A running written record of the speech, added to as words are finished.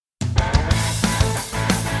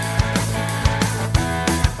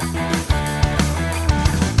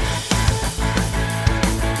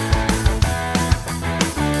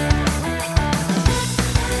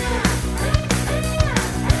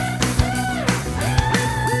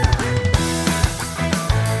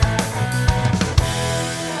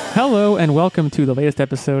Hello and welcome to the latest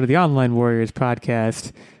episode of the Online Warriors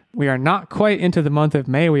podcast. We are not quite into the month of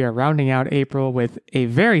May. We are rounding out April with a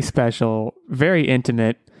very special, very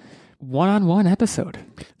intimate one-on-one episode.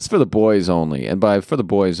 It's for the boys only. And by for the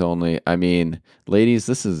boys only, I mean, ladies,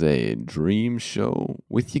 this is a dream show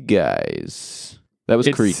with you guys. That was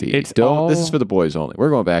creepy. This is for the boys only.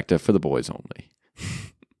 We're going back to for the boys only.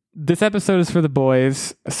 This episode is for the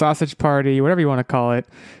boys, a sausage party, whatever you want to call it.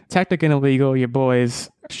 Tactic and Illegal, your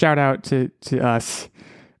boys. Shout out to us.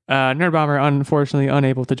 Nerd Bomber, unfortunately,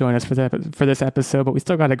 unable to join us for this episode, but we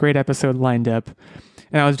still got a great episode lined up.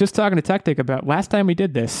 And I was just talking to Tactic about last time we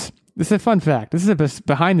did this. This is a fun fact. This is a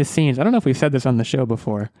behind the scenes. I don't know if we've said this on the show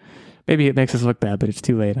before. Maybe it makes us look bad, but it's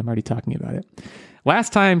too late. I'm already talking about it.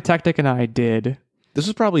 Last time Tactic and I did... This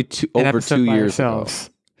was probably over 2 years ago.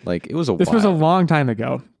 Like, it was a while. This was a long time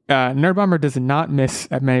ago. Nerd Bomber does not miss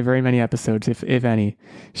very many episodes, if any.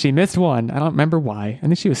 She missed one. I don't remember why. I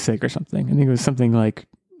think she was sick or something. I think it was something like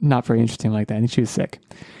not very interesting like that. I think she was sick.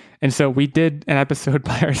 And so we did an episode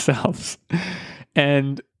by ourselves.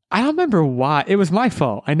 And I don't remember why. It was my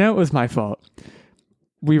fault. I know it was my fault.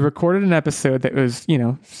 We recorded an episode that was,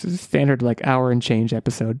 standard like hour and change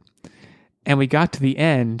episode. And we got to the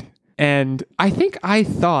end. And I think I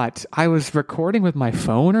thought I was recording with my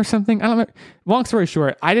phone or something. I don't know. Long story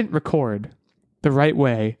short, I didn't record the right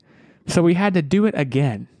way. So we had to do it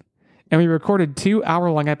again. And we recorded 2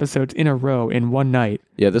 hour-long episodes in a row in one night.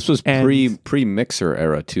 Yeah, this was pre-mixer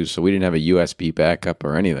era too, so we didn't have a USB backup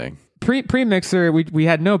or anything. Pre-mixer, we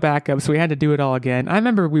had no backup, so we had to do it all again. I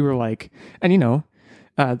remember we were like, and the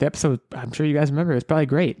episode, I'm sure you guys remember, it was probably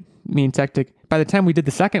great. Me and Tactic, by the time we did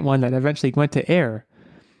the second one that eventually went to air,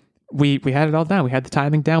 we had it all down. We had the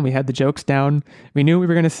timing down. We had the jokes down. We knew what we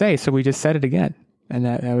were going to say, so we just said it again, and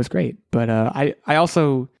that was great. But I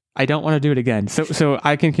don't want to do it again. So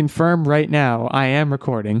I can confirm right now I am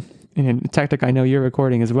recording, and Tactic, I know you're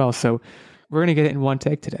recording as well. So we're going to get it in one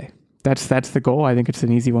take today. That's the goal. I think it's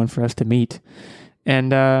an easy one for us to meet,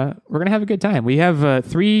 and we're going to have a good time. We have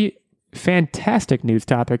 3 fantastic news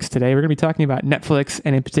topics today. We're going to be talking about Netflix,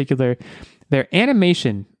 and in particular, their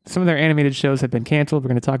animation. Some of their animated shows have been canceled. We're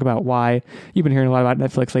going to talk about why. You've been hearing a lot about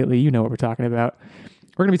Netflix lately. You know what we're talking about.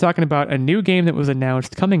 We're going to be talking about a new game that was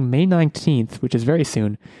announced coming May 19th, which is very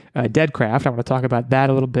soon, Deadcraft. I want to talk about that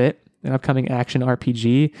a little bit, an upcoming action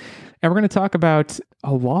RPG. And we're going to talk about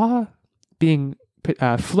a law being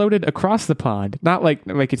floated across the pond. Not like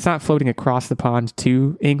it's not floating across the pond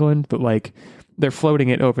to England, but like they're floating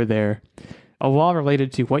it over there. A law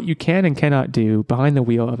related to what you can and cannot do behind the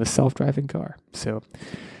wheel of a self-driving car. So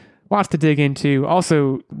lots to dig into.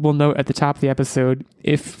 Also, we'll note at the top of the episode,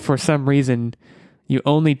 if for some reason you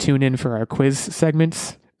only tune in for our quiz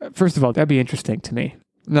segments, first of all, that'd be interesting to me.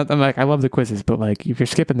 I love the quizzes, but like if you're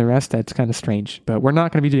skipping the rest, that's kind of strange. But we're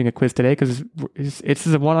not going to be doing a quiz today because it's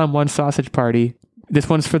a one-on-one sausage party. This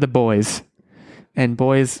one's for the boys. And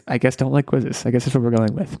boys, I guess, don't like quizzes. I guess that's what we're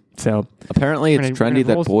going with. So apparently it's trendy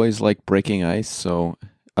that boys like breaking ice. So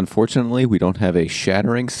unfortunately, we don't have a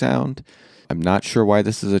shattering sound. I'm not sure why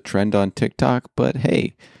this is a trend on TikTok, but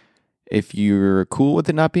hey, if you're cool with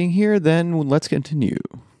it not being here, then let's continue.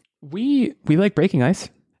 We like breaking ice.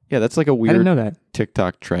 Yeah, that's like a weird I didn't know that.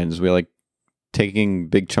 TikTok trends. We like taking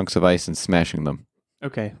big chunks of ice and smashing them.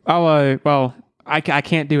 Okay. I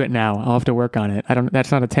can't do it now. I'll have to work on it.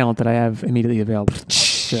 That's not a talent that I have immediately available.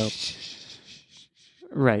 So,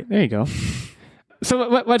 right. There you go. So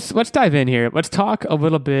let's dive in here. Let's talk a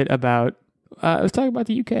little bit about,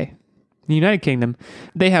 the UK. The United Kingdom,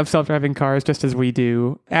 they have self-driving cars just as we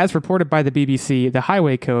do. As reported by the BBC, the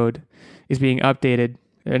highway code is being updated.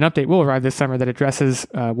 An update will arrive this summer that addresses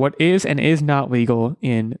what is and is not legal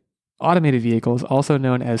in automated vehicles, also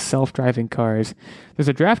known as self-driving cars. There's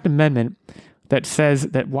a draft amendment that says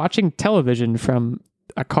that watching television from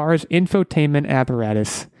a car's infotainment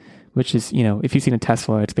apparatus, which is, if you've seen a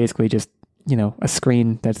Tesla, it's basically just, a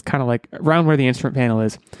screen that's kind of like around where the instrument panel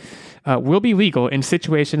is, will be legal in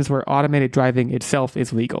situations where automated driving itself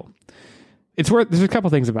is legal. There's a couple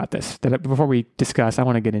things about this that before we discuss, I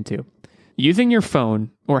want to get into. Using your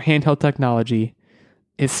phone or handheld technology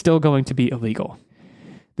is still going to be illegal.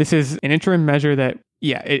 This is an interim measure that,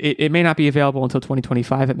 it may not be available until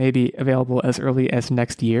 2025. It may be available as early as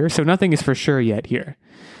next year. So nothing is for sure yet here.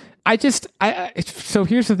 So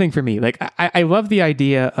here's the thing for me. Like, I love the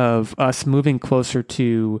idea of us moving closer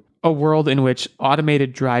to a world in which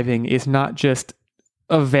automated driving is not just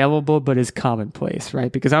available, but is commonplace,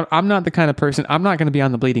 right? Because I'm not the kind of person, I'm not going to be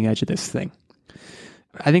on the bleeding edge of this thing.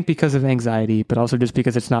 I think because of anxiety, but also just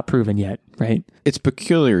because it's not proven yet, right? It's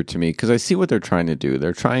peculiar to me because I see what they're trying to do.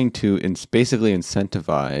 They're trying to basically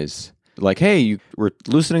incentivize like, hey, we're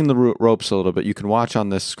loosening the ropes a little bit. You can watch on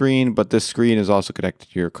this screen, but this screen is also connected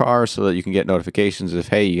to your car so that you can get notifications if,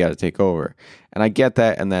 hey, you got to take over. And I get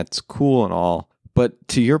that, and that's cool and all. But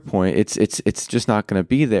to your point, it's just not going to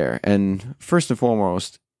be there. And first and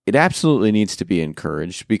foremost, it absolutely needs to be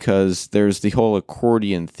encouraged because there's the whole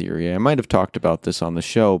accordion theory. I might have talked about this on the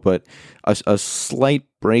show, but a slight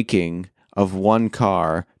braking of one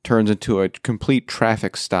car turns into a complete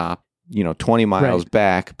traffic stop, 20 miles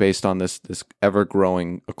back based on this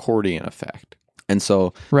ever-growing accordion effect. And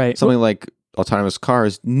so something like autonomous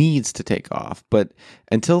cars needs to take off. But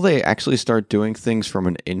until they actually start doing things from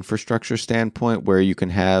an infrastructure standpoint where you can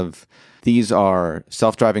have, these are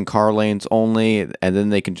self-driving car lanes only, and then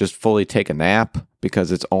they can just fully take a nap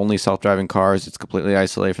because it's only self-driving cars, it's completely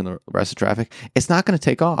isolated from the rest of traffic, it's not going to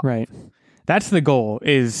take off. Right. That's the goal.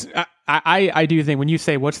 Is I do think when you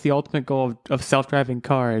say what's the ultimate goal of self-driving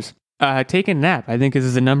cars, taking a nap, I think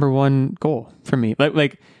is the number one goal for me.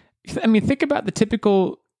 Think about the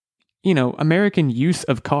typical, American use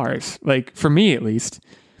of cars. Like for me, at least,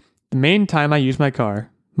 the main time I use my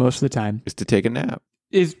car most of the time is to take a nap.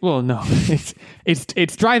 It's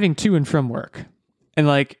driving to and from work. And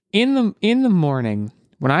like in the morning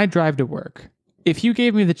when I drive to work, if you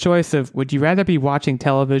gave me the choice of would you rather be watching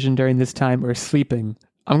television during this time or sleeping,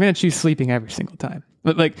 I'm going to choose sleeping every single time.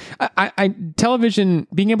 But like television,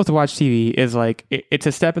 being able to watch TV is like, it's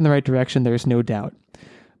a step in the right direction. There's no doubt.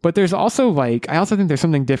 But there's also I also think there's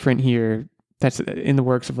something different here that's in the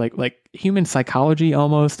works of like human psychology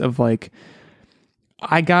almost of like,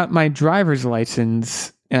 I got my driver's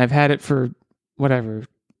license and I've had it for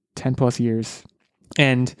 10 plus years.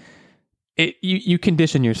 And you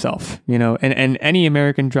condition yourself, and any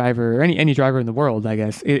American driver or any driver in the world, I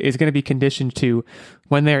guess, is going to be conditioned to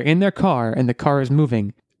when they're in their car and the car is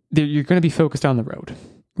moving, you're going to be focused on the road.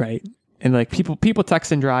 Right. And like people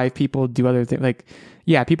text and drive, people do other things. Like,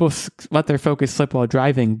 yeah, people let their focus slip while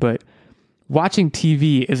driving, but watching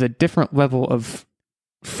TV is a different level of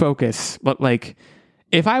focus. But like,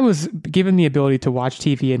 if I was given the ability to watch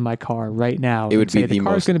TV in my car right now, it would be the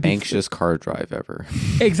most anxious car drive ever.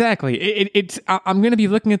 Exactly. I'm going to be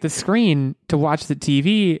looking at the screen to watch the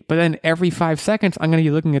TV, but then every 5 seconds, I'm going to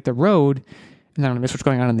be looking at the road, and I'm going to miss what's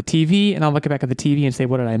going on the TV, and I'll look back at the TV and say,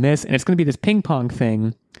 what did I miss? And it's going to be this ping pong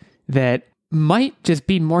thing that might just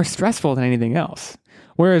be more stressful than anything else.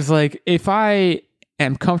 Whereas, like, if I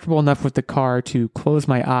am comfortable enough with the car to close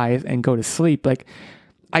my eyes and go to sleep, like,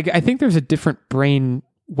 I think there's a different brain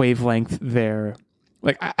wavelength there.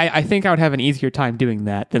 Like, I think I would have an easier time doing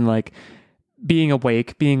that than like being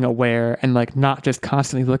awake, being aware, and like not just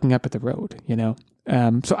constantly looking up at the road,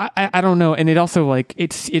 So I don't know. And it also like,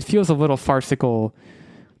 it feels a little farcical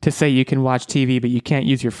to say you can watch TV, but you can't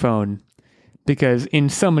use your phone because in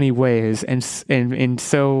so many ways and in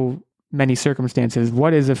so many circumstances,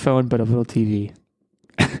 what is a phone but a little TV?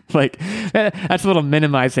 Like that's a little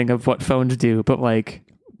minimizing of what phones do, but like,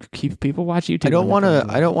 keep people watch YouTube.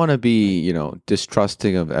 I don't want to be,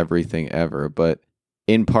 distrusting of everything ever, but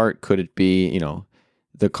in part could it be,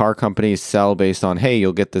 the car companies sell based on, hey,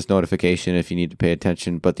 you'll get this notification if you need to pay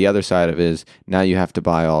attention, but the other side of it is now you have to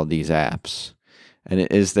buy all these apps. And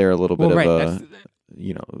is there a little bit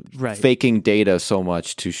of faking data so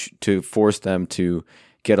much to force them to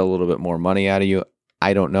get a little bit more money out of you?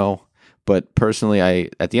 I don't know. But personally,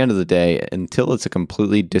 at the end of the day, until it's a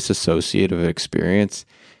completely disassociative experience,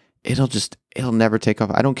 it'll never take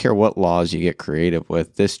off. I don't care what laws you get creative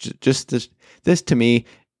with. This to me,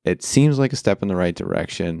 it seems like a step in the right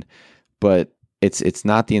direction, but it's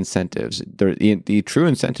not the incentives. The true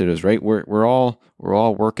incentive is right. We're all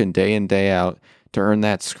working day in day out to earn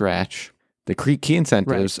that scratch. The key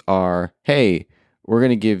incentives are, hey, we're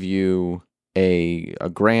going to give you a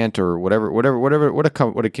grant or whatever. What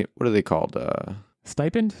are they called?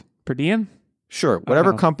 Stipend? Per diem? Sure.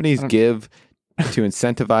 Whatever companies give to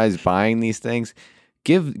incentivize buying these things,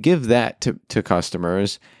 give that to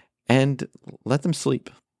customers and let them sleep.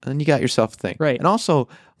 And then you got yourself a thing. Right. And also,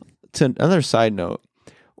 to another side note,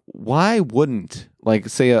 why wouldn't, like,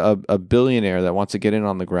 say a billionaire that wants to get in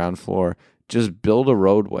on the ground floor just build a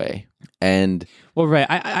roadway and... Well, right.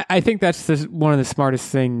 I think that's one of the smartest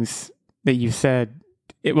things that you said.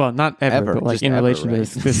 Not ever, but like in relation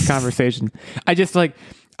to this conversation.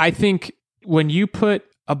 I think when you put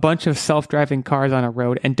a bunch of self-driving cars on a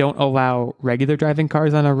road and don't allow regular driving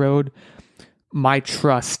cars on a road, my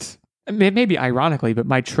trust, maybe ironically, but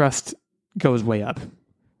my trust goes way up.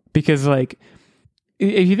 Because like,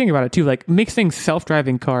 if you think about it too, like mixing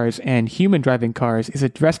self-driving cars and human driving cars is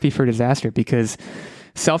a recipe for disaster because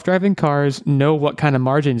self-driving cars know what kind of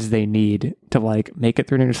margins they need to like make it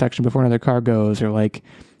through an intersection before another car goes, or like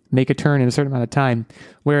make a turn in a certain amount of time.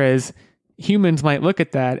 Whereas humans might look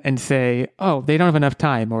at that and say, oh, they don't have enough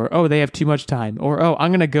time, or, oh, they have too much time, or, oh,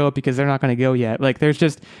 I'm going to go because they're not going to go yet. Like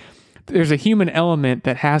there's a human element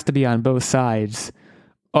that has to be on both sides.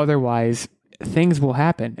 Otherwise, things will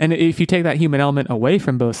happen. And if you take that human element away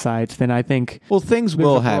from both sides, then I think things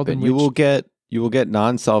will happen. You will get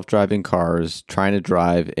non-self-driving cars trying to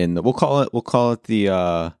drive in the we'll call it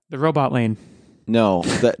the robot lane. No,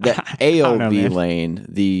 the AOV lane,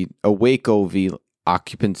 the Awake OV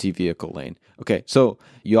occupancy vehicle lane. Okay, so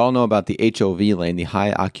you all know about the HOV lane, the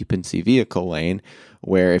high occupancy vehicle lane,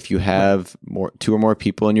 where if you have two or more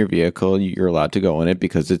people in your vehicle, you're allowed to go in it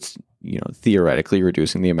because it's theoretically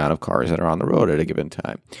reducing the amount of cars that are on the road at a given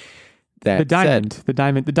time. The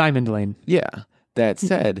diamond lane. Yeah. That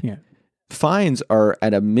said, fines are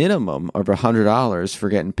at a minimum of $100 for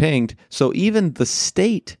getting pinged. So even the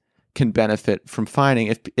state can benefit from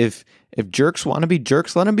fining. If jerks want to be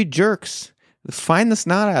jerks, let them be jerks. Fine the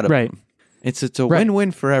snot out of them. It's a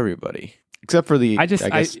win-win for everybody, except for the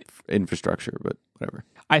infrastructure, but whatever.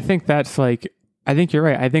 I think that's I think you're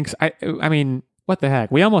right. I mean, what the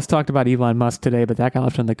heck? We almost talked about Elon Musk today, but that got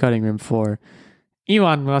left on the cutting room floor.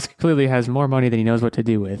 Elon Musk clearly has more money than he knows what to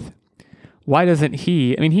do with. Why doesn't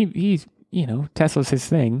he? I mean, he's Tesla's his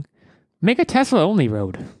thing. Make a Tesla-only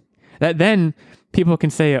road. That then people can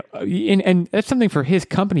say, and that's something for his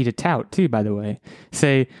company to tout too, by the way.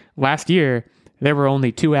 Say, last year, there were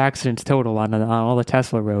only 2 accidents total on all the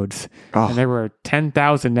Tesla roads. Oh. And there were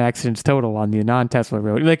 10,000 accidents total on the non-Tesla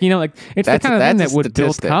road. It's the kind of thing that would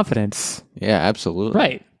build confidence. Yeah, absolutely.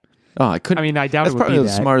 Right. Oh, I couldn't. I mean, I doubt it would be that. That's probably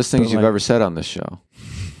the smartest things you've ever said on this show.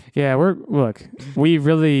 Yeah, we're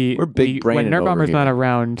big brain when Nerd Bomber's not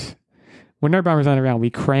around. When Nerd Bomber's not around, we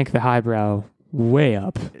crank the highbrow way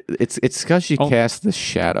up. It's because she casts the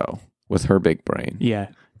shadow with her big brain. Yeah,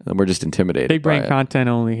 and we're just intimidated. Big brain content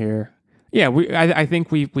only here. Yeah, I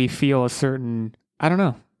think we feel a certain. I don't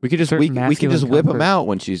know. We could just whip them out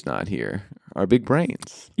when she's not here. Our big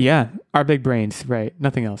brains. Yeah, our big brains. Right.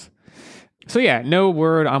 Nothing else. So yeah, no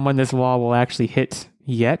word on when this law will actually hit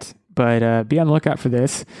yet, but be on the lookout for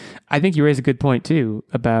this. I think you raise a good point too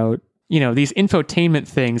about these infotainment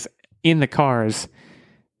things in the cars.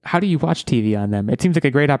 How do you watch TV on them? It seems like a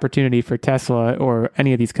great opportunity for Tesla or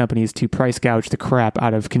any of these companies to price gouge the crap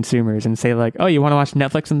out of consumers and say like, oh, you want to watch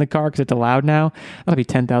Netflix in the car because it's allowed now? That'll be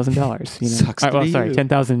 $10,000. Sucks to be you.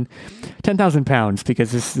 10,000 pounds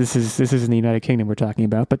because this is in the United Kingdom we're talking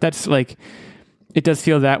about. But that's it does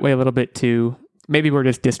feel that way a little bit too. Maybe we're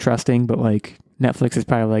just distrusting, but Netflix is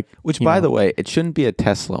probably which by the way, it shouldn't be a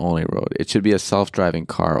Tesla only road. It should be a self-driving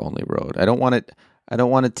car only road. I don't want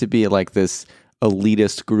it to be like this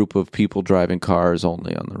elitist group of people driving cars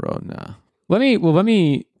only on the road now. Let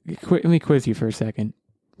me quiz you for a second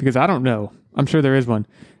because I don't know. I'm sure there is one.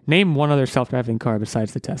 Name one other self-driving car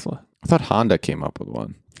besides the Tesla. I thought Honda came up with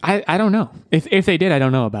one. I don't know. If they did, I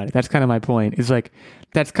don't know about it. That's kind of my point. Is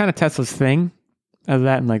that's kind of Tesla's thing, of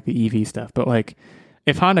that and the EV stuff. But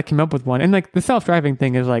if Honda came up with one, and the self-driving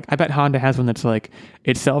thing is I bet Honda has one that's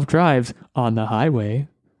it self-drives on the highway,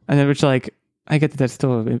 and then which I get that that's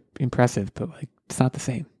still impressive, but it's not the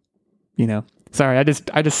same, Sorry, I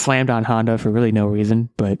just slammed on Honda for really no reason,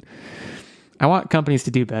 but I want companies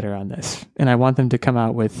to do better on this, and I want them to come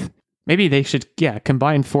out with maybe they should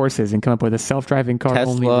combine forces and come up with a self-driving car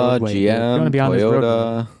only roadway. GM,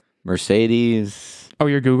 Toyota, Mercedes. Oh,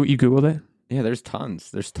 you Googled it? Yeah, there's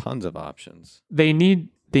tons. There's tons of options. They need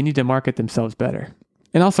to market themselves better.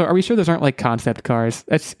 And also, are we sure those aren't concept cars?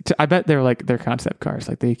 I bet they're concept cars.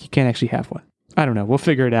 You can't actually have one. I don't know. We'll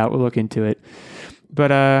figure it out. We'll look into it.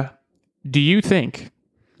 But do you think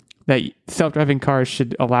that self-driving cars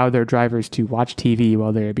should allow their drivers to watch TV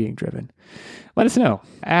while they're being driven? Let us know.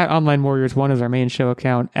 At Online Warriors 1 is our main show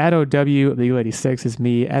account. At OW the 86 is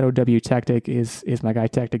me. At OW Tactic is my guy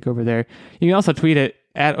Tactic over there. You can also tweet it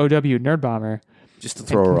at OW Nerdbomber. Just to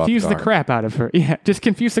throw her off confuse the crap out of her. Yeah, just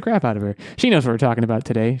confuse the crap out of her. She knows what we're talking about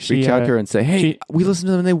today. Reach out to her and say, hey, we listened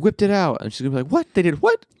to them and they whipped it out. And she's going to be like, what? They did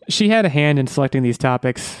what? She had a hand in selecting these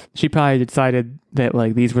topics. She probably decided that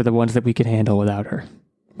these were the ones that we could handle without her.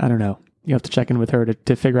 I don't know. You have to check in with her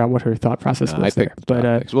to figure out what her thought process was there.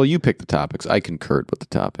 But well, you picked the topics. I concurred with the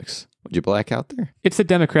topics. Would you black out there? It's a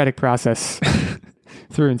democratic process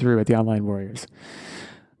through and through at the Online Warriors.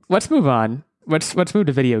 Let's move on. Let's move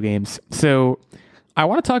to video games. So I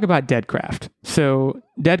want to talk about Deadcraft. So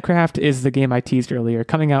Deadcraft is the game I teased earlier,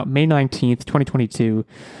 coming out May 19th, 2022,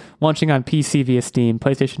 launching on PC via Steam,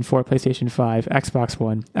 PlayStation 4, PlayStation 5, Xbox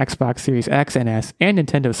One, Xbox Series X and S, and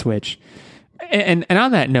Nintendo Switch. And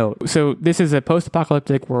on that note, so this is a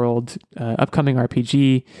post-apocalyptic world, upcoming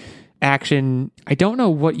RPG. action. I don't know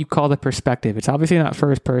what you call the perspective. It's obviously not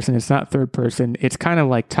first person. It's not third person. It's kind of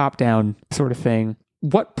like top down sort of thing.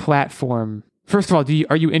 What platform? First of all,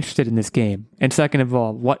 are you interested in this game? And second of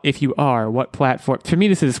all, if you are, what platform? For me,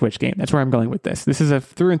 this is a Switch game. That's where I'm going with this. This is a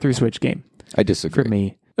through and through Switch game. I disagree. For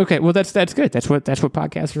me. Okay, well that's good. That's what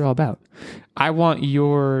podcasts are all about. I want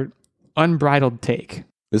your unbridled take.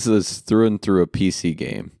 This is through and through a PC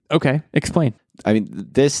game. Okay, explain. I mean,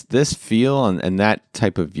 this feel and that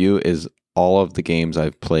type of view is all of the games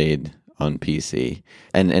I've played on PC.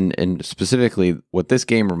 And specifically, what this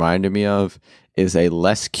game reminded me of is a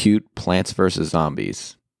less cute Plants vs.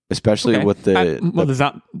 Zombies. Especially with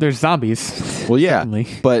there's zombies. Well, yeah.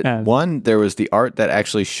 But one, there was the art that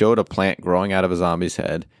actually showed a plant growing out of a zombie's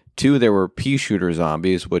head. Two, there were pea shooter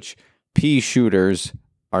zombies, which pea shooters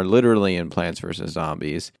are literally in Plants vs.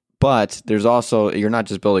 Zombies. But there's also, you're not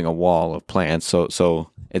just building a wall of plants,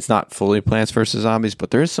 so it's not fully Plants vs. Zombies,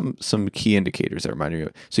 but there is some key indicators that remind you of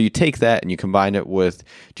it. So you take that and you combine it with,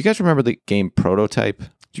 do you guys remember the game Prototype? Do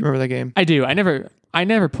you remember that game? I do. I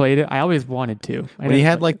never played it. I always wanted to. When he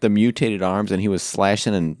had like the mutated arms and he was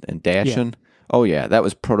slashing and dashing. Yeah. Oh yeah, that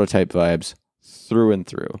was Prototype vibes through and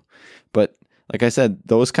through. But like I said,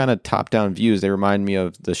 those kind of top-down views, they remind me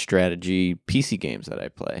of the strategy PC games that I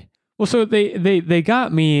play. Well, so they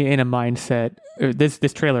got me in a mindset.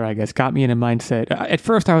 This trailer, I guess, got me in a mindset. At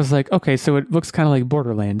first, I was like, okay, so it looks kind of like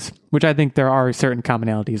Borderlands, which I think there are certain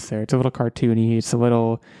commonalities there. It's a little cartoony. It's a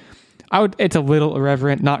little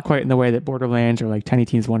irreverent, not quite in the way that Borderlands or like Tiny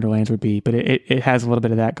Tina's Wonderlands would be, but it has a little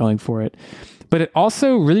bit of that going for it. But it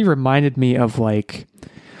also really reminded me of like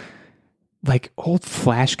old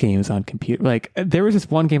Flash games on computer. Like there was this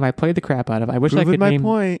one game I played the crap out of. I wish I could name my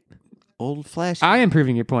point. Old Flash. I am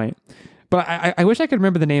proving your point, but I wish I could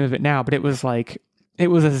remember the name of it now. But it was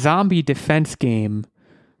a zombie defense game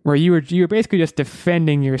where you were basically just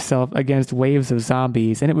defending yourself against waves of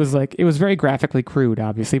zombies, and it was very graphically crude,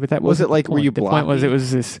 obviously. But that was it like were you blocky? The point was it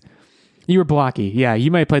was this. You were blocky, yeah.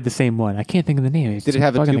 You might have played the same one. I can't think of the name. Did it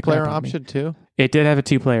have a 2-player option too? It did have a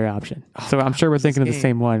 2-player option, so I'm sure we're thinking of the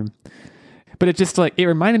same one. But it just it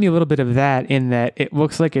reminded me a little bit of that in that it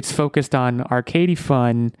looks like it's focused on arcadey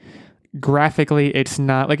fun. Graphically, it's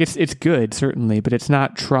not it's good certainly, but it's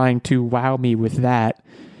not trying to wow me with that,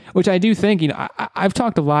 which I do think I've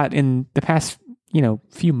talked a lot in the past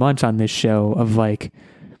few months on this show of like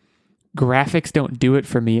graphics don't do it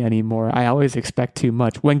for me anymore. I always expect too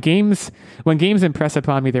much when games impress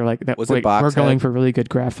upon me. They're like that. We're going for really good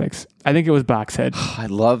graphics. I think it was Boxhead. I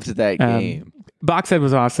loved that game. Boxhead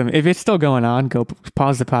was awesome. If it's still going on, go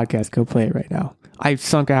pause the podcast. Go play it right now. I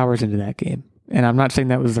sunk hours into that game. And I'm not saying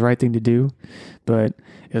that was the right thing to do, but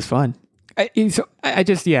it was fun. I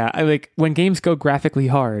like when games go graphically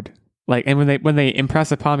hard, like, and when they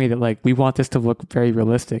impress upon me that like we want this to look very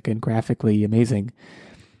realistic and graphically amazing.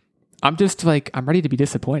 I'm just like I'm ready to be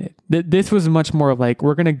disappointed. This was much more like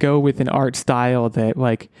we're gonna go with an art style that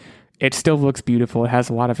like it still looks beautiful. It has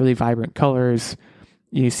a lot of really vibrant colors.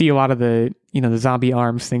 You see a lot of the the zombie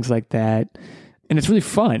arms, things like that, and it's really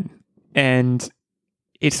fun. And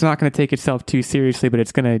it's not going to take itself too seriously, but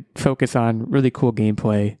it's going to focus on really cool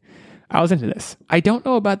gameplay. I was into this. I don't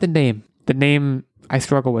know about the name. The name I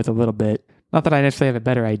struggle with a little bit. Not that I necessarily have a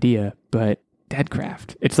better idea, but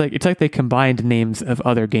Deadcraft. It's like they combined names of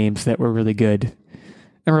other games that were really good.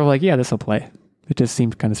 And we're like, yeah, this will play. It just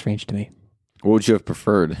seemed kind of strange to me. What would you have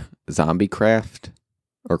preferred? Zombie Craft?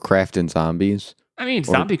 Or Craft and Zombies? I mean,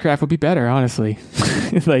 Zombie Craft would be better, honestly.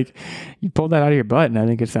 Like, you pulled that out of your butt, and I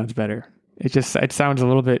think it sounds better. It sounds a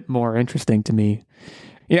little bit more interesting to me.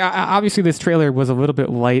 Yeah, obviously this trailer was a little bit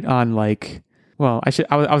light on like, well, I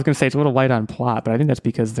was going to say it's a little light on plot, but I think that's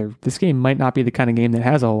because this game might not be the kind of game that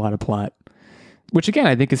has a whole lot of plot, which again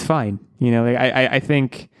I think is fine. I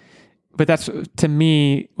think, but that's to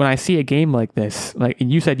me when I see a game like this, like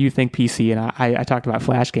you said you think PC, and I talked about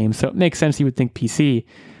Flash games, so it makes sense you would think PC.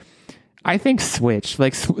 I think Switch,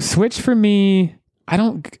 like Switch for me.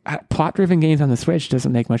 Plot-driven games on the Switch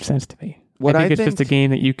doesn't make much sense to me. I think it's just a game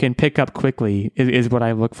that you can pick up quickly is what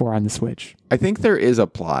I look for on the Switch. I think there is a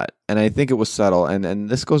plot, and I think it was subtle. And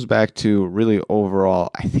this goes back to really overall,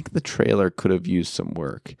 I think the trailer could have used some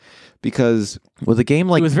work. Because with a game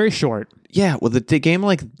like... It was very short. Yeah, with a game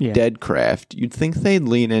like Deadcraft, you'd think they'd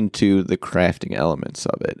lean into the crafting elements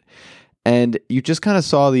of it. And you just kind of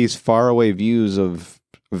saw these faraway views of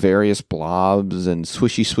various blobs and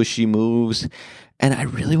swishy moves. And I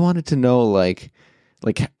really wanted to know, like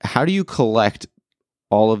how do you collect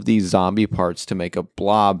all of these zombie parts to make a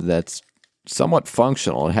blob that's somewhat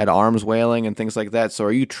functional? It had arms wailing and things like that. So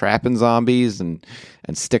are you trapping zombies and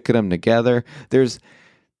sticking them together? There's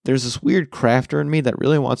there's this weird crafter in me that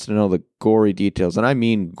really wants to know the gory details. And I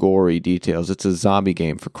mean gory details. It's a zombie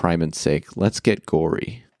game, for crime's sake. Let's get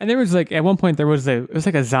gory. And there was like, at one point, it was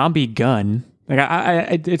like a zombie gun.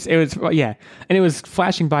 Like it was, yeah. And it was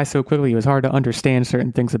flashing by so quickly, it was hard to understand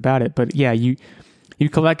certain things about it. But yeah, you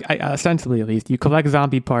collect, ostensibly at least, you collect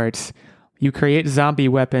zombie parts. You create zombie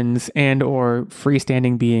weapons and or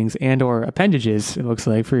freestanding beings and or appendages, it looks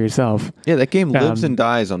like, for yourself. Yeah, that game lives and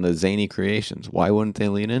dies on the zany creations. Why wouldn't they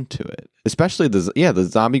lean into it? Especially the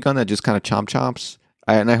zombie gun that just kind of chomps.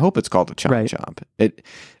 And I hope it's called a chomp.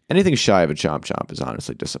 Anything shy of a chomp is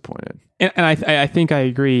honestly disappointed. And I think I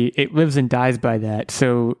agree. It lives and dies by that.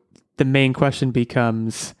 So the main question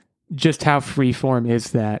becomes just how freeform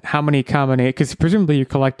is that? How many because presumably you're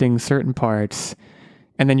collecting certain parts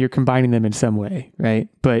and then you're combining them in some way, right?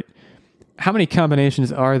 But how many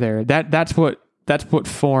combinations are there? That's what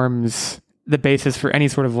forms the basis for any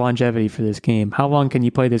sort of longevity for this game. How long can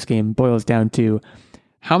you play this game boils down to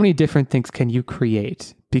how many different things can you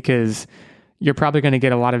create? Because you're probably going to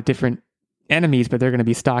get a lot of different enemies, but they're going to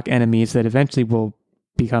be stock enemies that eventually will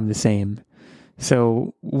become the same.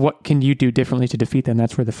 So what can you do differently to defeat them?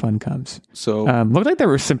 That's where the fun comes. So looked like there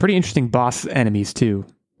were some pretty interesting boss enemies too.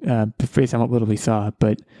 Based on what little we saw,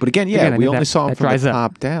 but again, we only saw them from the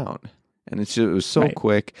top down, and it was so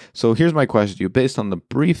quick. So here's my question to you: based on the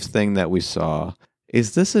brief thing that we saw,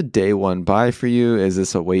 is this a day one buy for you? Is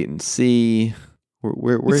this a wait and see?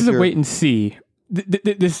 This is a wait and see.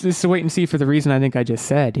 This is a wait and see for the reason I think I just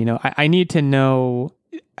said. You know, I need to know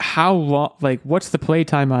how long, like, what's the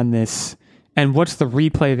playtime on this, and what's the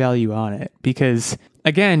replay value on it? Because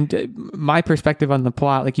again, my perspective on the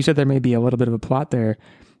plot, like you said, there may be a little bit of a plot there.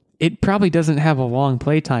 It probably doesn't have a long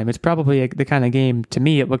playtime. It's probably the kind of game, to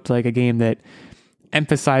me, it looked like a game that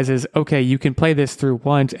emphasizes, okay, you can play this through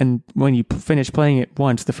once, and when you finish playing it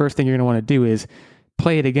once, the first thing you're going to want to do is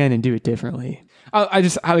play it again and do it differently.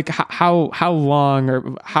 How long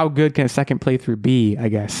or how good can a second playthrough be, I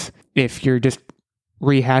guess, if you're just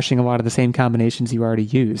rehashing a lot of the same combinations you already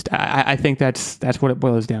used? I think that's what it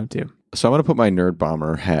boils down to. So I'm going to put my Nerd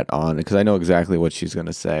Bomber hat on because I know exactly what she's going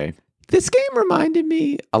to say. This game reminded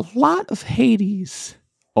me a lot of Hades.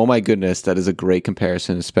 Oh my goodness, that is a great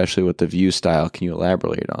comparison, especially with the view style. Can you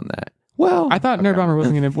elaborate on that? Well, I thought Nerd Bomber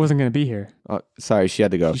wasn't gonna be here. Oh, sorry, she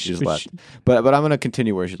had to go. She just left. But I'm gonna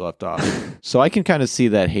continue where she left off. So I can kind of see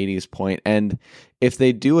that Hades point, and if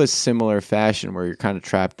they do a similar fashion where you're kind of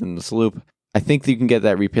trapped in this loop, I think that you can get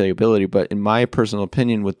that replayability. But in my personal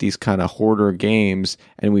opinion, with these kind of hoarder games,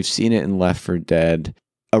 and we've seen it in Left 4 Dead,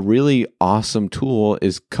 a really awesome tool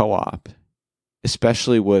is co-op,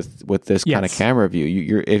 especially with this kind of camera view.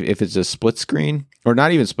 You're if it's a split screen, or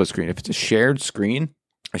not even split screen, if it's a shared screen,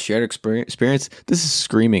 a shared experience, this is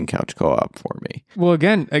screaming couch co-op for me. Well,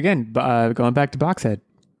 again, going back to Boxhead.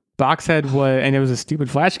 Boxhead was, and it was a stupid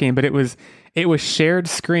Flash game, but it was shared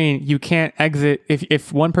screen. You can't exit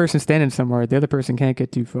if one person's standing somewhere, the other person can't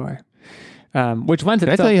get too far. Which lends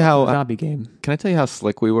itself to a zombie game. Can I tell you how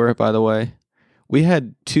slick we were, by the way? We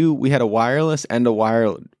had a wireless and a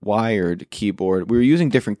wired keyboard. We were using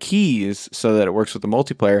different keys so that it works with the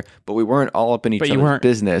multiplayer, but we weren't all up in each other's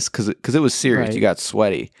business because it was serious. Right. You got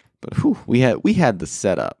sweaty. But we had the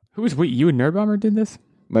setup. Who was you and Nerd Bomber did this?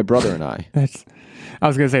 My brother and I. I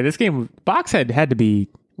was going to say, this game, Boxhead had to be,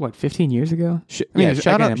 15 years ago?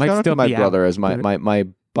 Shout out to my brother as my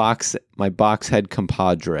Boxhead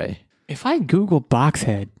compadre. If I Google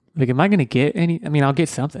Boxhead, am I going to get any? I mean, I'll get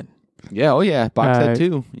something. Yeah, Boxhead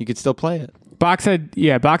 2. You could still play it.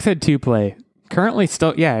 Boxhead 2 play. Currently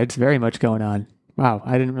still, it's very much going on. Wow,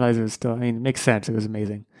 I didn't realize it was still, it makes sense. It was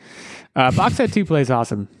amazing. Boxhead 2 play is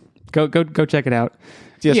awesome. Go check it out.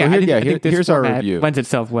 So here's our review. Lends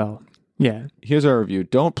itself well. Yeah. Here's our review.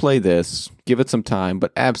 Don't play this. Give it some time,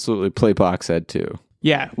 but absolutely play Boxhead 2.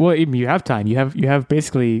 Yeah, well, you have time. You have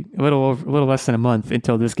basically a little less than a month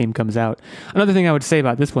until this game comes out. Another thing I would say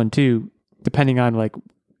about this one too, depending on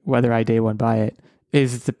whether I day one buy it,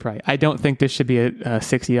 is the price. I don't think this should be a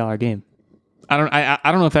 $60 game. I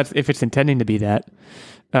don't know if it's intending to be that.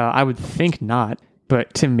 I would think not,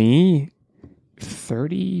 but to me,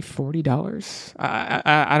 $30-$40.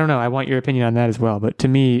 I don't know. I want your opinion on that as well. But to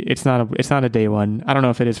me, it's not a day one. I don't know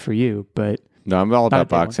if it is for you, but no, I'm all about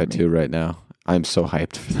Boxhead 2 right now. I'm so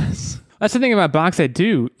hyped for this. That's the thing about Boxhead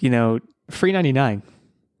 2. Free 99.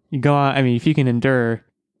 You go on. I mean, if you can endure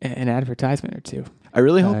an advertisement or two. I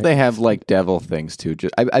really hope they have devil things too.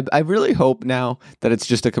 I really hope now that it's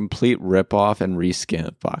just a complete ripoff and reskin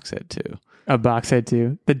of Boxhead 2. Of Boxhead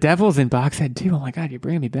 2. The devil's in Boxhead 2. Oh my God, you're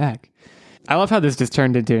bringing me back. I love how this just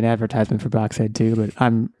turned into an advertisement for Boxhead 2, but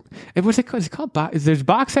What's it called? Is it called there's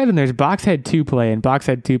Boxhead and there's Boxhead 2 Play, and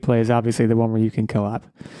Boxhead 2 Play is obviously the one where you can co-op.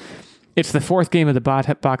 It's the 4th game of the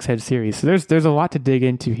Boxhead series, so there's a lot to dig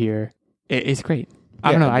into here. It's great.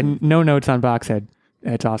 I don't know. No notes on Boxhead.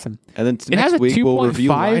 It's awesome. And then next week we'll review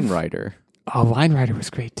Line Rider. Oh, Line Rider was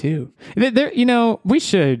great too.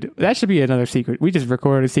 That should be another secret. We just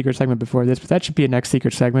recorded a secret segment before this, but that should be a next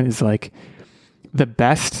secret segment. Is like the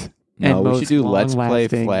best. No, we should do Let's Play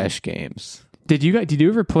Flash games. Did you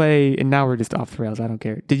ever play? And now we're just off the rails. I don't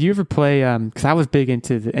care. Did you ever play? Because I was big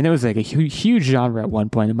into and it was like a huge genre at one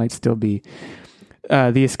point. It might still be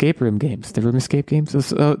the escape room games, the room escape games.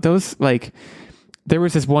 Those like. There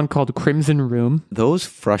was this one called Crimson Room. Those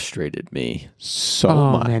frustrated me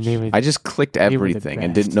so much. Man, I just clicked everything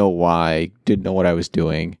and didn't know why, didn't know what I was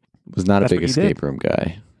doing. Was not a big escape room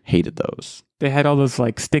guy. Hated those. They had all those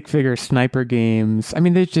like stick figure sniper games. I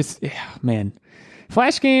mean, they just, man.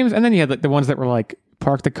 Flash games, and then you had like the ones that were like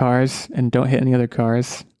park the cars and don't hit any other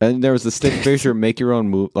cars. And there was the stick figure make your own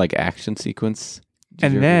move, like action sequence.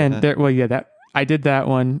 And then, I did that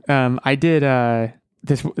one. I did... everyone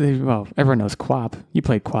knows QWOP. You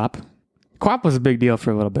played QWOP. QWOP was a big deal for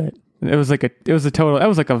a little bit. It was like a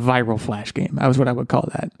viral Flash game. That was what I would call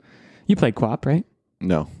that. You played QWOP, right?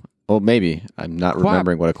 No. Well, maybe. I'm not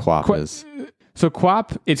remembering what a QWOP is. So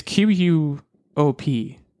QWOP, it's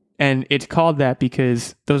QUOP. And it's called that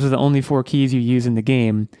because those are the only 4 keys you use in the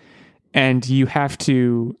game. And you have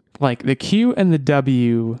to, like, the Q and the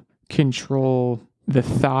W control the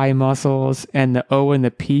thigh muscles, and the O and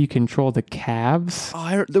the P control the calves.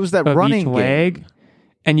 Oh, there was that running leg,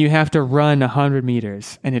 and you have to run 100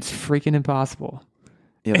 meters, and it's freaking impossible.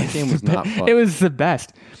 Yeah, that game was not fun. It was the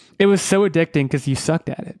best. It was so addicting because you sucked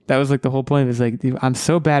at it. That was like the whole point. It was like, dude, I'm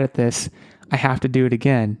so bad at this, I have to do it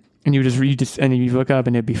again. And you look up,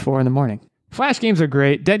 and it'd be 4 a.m. Flash games are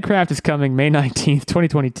great. Deadcraft is coming May 19th,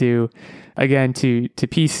 2022. Again, to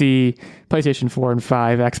PC, PlayStation 4 and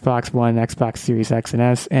 5, Xbox One, Xbox Series X and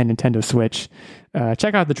S, and Nintendo Switch.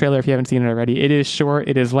 Check out the trailer if you haven't seen it already. It is short,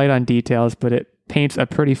 it is light on details, but it paints a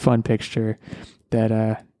pretty fun picture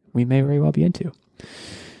that we may very well be into.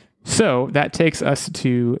 So that takes us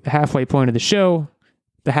to the halfway point of the show,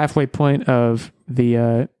 the halfway point of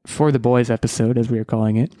the For the Boys episode, as we are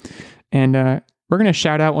calling it. And we're going to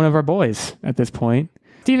shout out one of our boys at this point,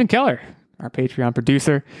 Stephen Keller, our Patreon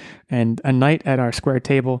producer, and a knight at our square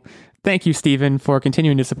table. Thank you, Stephen, for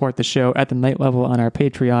continuing to support the show at the knight level on our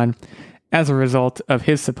Patreon. As a result of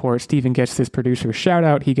his support, Stephen gets this producer shout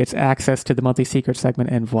out. He gets access to the monthly secret segment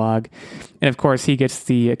and vlog. And of course, he gets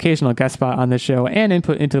the occasional guest spot on the show and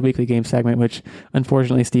input into the weekly game segment, which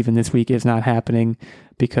unfortunately, Stephen, this week is not happening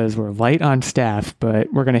because we're light on staff,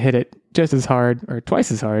 but we're going to hit it just as hard or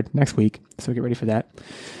twice as hard next week. So get ready for that.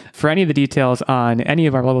 For any of the details on any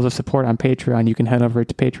of our levels of support on Patreon, you can head over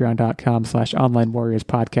to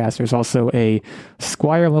patreon.com/onlinewarriorspodcast. There's also a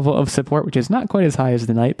Squire level of support, which is not quite as high as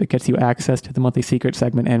the Knight, but gets you access to the monthly secret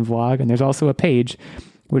segment and vlog. And there's also a page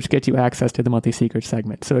which gets you access to the monthly secret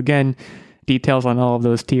segment. So again, details on all of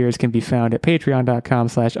those tiers can be found at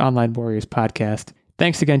patreon.com/onlinewarriorspodcast.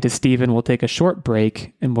 Thanks again to Stephen. We'll take a short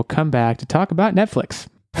break and we'll come back to talk about Netflix.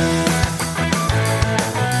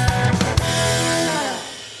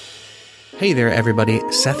 Hey there, everybody.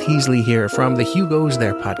 Seth Heasley here from the Hugo's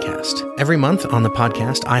There podcast. Every month on the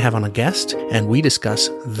podcast, I have on a guest, and we discuss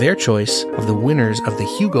their choice of the winners of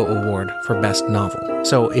the Hugo Award for Best Novel.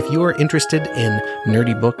 So if you are interested in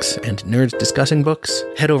nerdy books and nerds discussing books,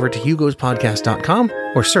 head over to hugospodcast.com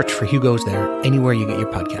or search for Hugo's There anywhere you get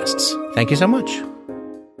your podcasts. Thank you so much.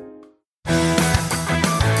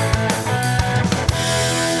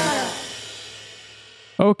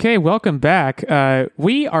 Okay, welcome back.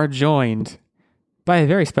 We are joined by a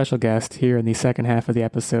very special guest here in the second half of the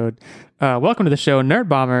episode. Welcome to the show, Nerd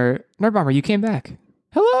Bomber. Nerd Bomber, you came back.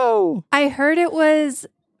 Hello. I heard it was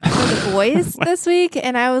for the boys this week,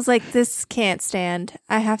 and I was like, this can't stand.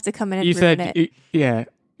 I have to come in and ruin it.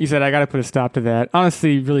 You said, I got to put a stop to that.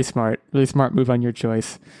 Honestly, really smart move on your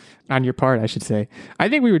choice. On your part, I should say. I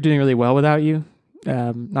think we were doing really well without you.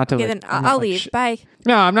 Not to. Okay, then I'll leave. Bye.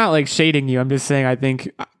 No, I'm not like shading you. I'm just saying. I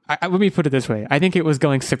think. Let me put it this way. I think it was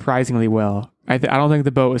going surprisingly well. I don't think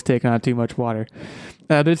the boat was taking on too much water.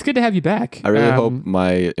 But it's good to have you back. I really hope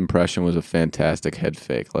my impression was a fantastic head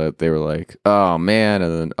fake. Like, they were like, "Oh man,"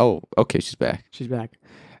 and then, "Oh, okay, she's back." She's back.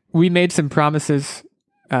 We made some promises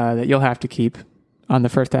that you'll have to keep on the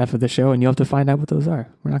first half of the show, and you'll have to find out what those are.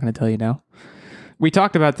 We're not going to tell you now. We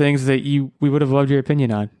talked about things that we would have loved your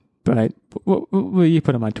opinion on. But you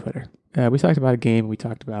put them on Twitter. We talked about a game. We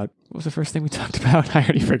talked about, what was the first thing we talked about? I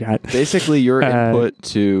already forgot. Basically, your input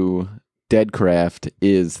to Deadcraft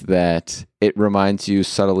is that it reminds you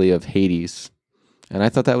subtly of Hades. And I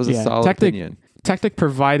thought that was a solid opinion. Tactic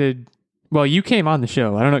provided... Well, you came on the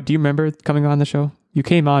show. I don't know. Do you remember coming on the show? You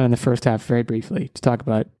came on in the first half very briefly to talk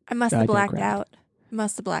about... I must have blacked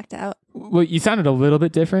out. Well, you sounded a little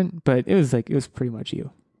bit different, but it was pretty much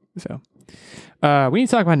you. So we need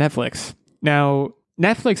to talk about Netflix. Now,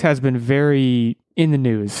 Netflix has been very in the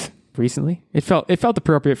news recently. It felt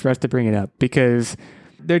appropriate for us to bring it up because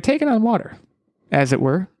they're taking on water, as it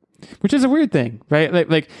were, which is a weird thing, right?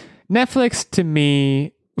 Like Netflix, to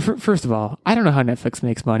me, first of all, I don't know how Netflix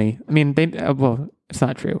makes money. I mean, it's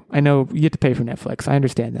not true. I know you have to pay for Netflix. I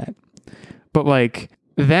understand that. But like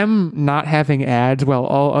them not having ads while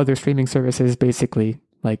all other streaming services basically,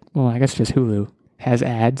 I guess just Hulu has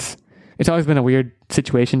ads. It's always been a weird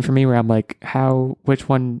situation for me where I'm like, which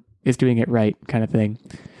one is doing it right kind of thing.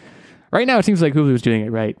 Right now, it seems like Hulu is doing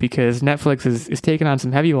it right because Netflix is taking on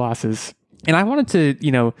some heavy losses. And I wanted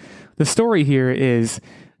to, the story here is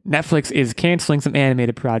Netflix is canceling some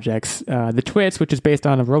animated projects. The Twits, which is based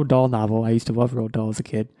on a Roald Dahl novel. I used to love Roald Dahl as a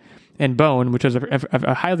kid. And Bone, which was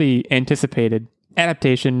a highly anticipated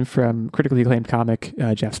adaptation from critically acclaimed comic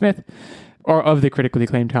Jeff Smith, or of the critically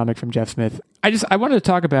acclaimed comic from Jeff Smith. I wanted to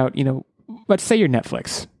talk about, let's say you're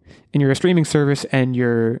Netflix and you're a streaming service and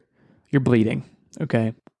you're bleeding.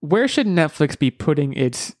 Okay. Where should Netflix be putting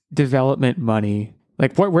its development money?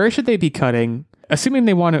 Like, where should they be cutting? Assuming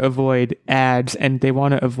they want to avoid ads and they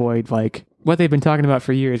want to avoid like what they've been talking about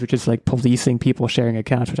for years, which is like policing people sharing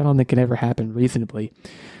accounts, which I don't think can ever happen reasonably.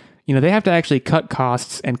 They have to actually cut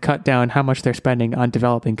costs and cut down how much they're spending on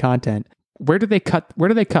developing content. Where do they cut? What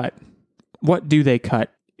do they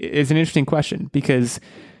cut? Is an interesting question because,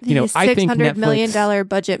 I think $600 million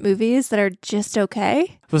budget movies that are just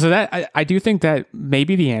okay. So that I do think that may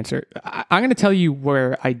be the answer. I'm going to tell you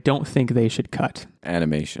where I don't think they should cut.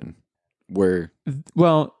 Animation.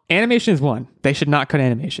 Animation is one. They should not cut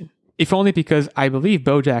animation. If only because I believe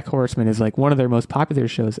BoJack Horseman is like one of their most popular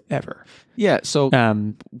shows ever. Yeah. So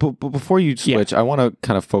before you switch, I want to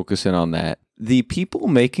kind of focus in on that. The people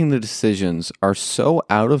making the decisions are so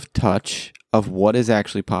out of touch of what is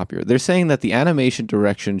actually popular. They're saying that the animation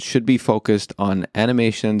direction should be focused on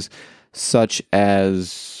animations such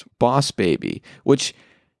as Boss Baby, which,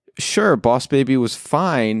 sure, Boss Baby was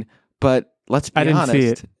fine, but let's be honest. I didn't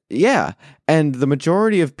see it. Yeah. And the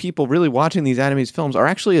majority of people really watching these animated films are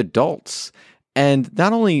actually adults. And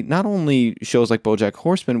not only shows like BoJack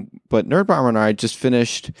Horseman, but Nerdbomber and I just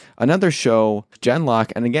finished another show,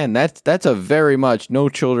 Genlock, and again, that's a very much no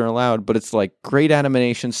children allowed, but it's like great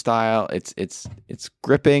animation style. It's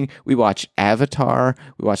gripping. We watch Avatar,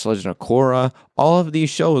 we watch Legend of Korra. All of these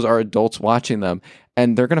shows are adults watching them,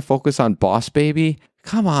 and they're gonna focus on Boss Baby.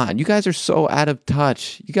 Come on, you guys are so out of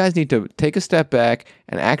touch. You guys need to take a step back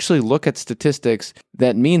and actually look at statistics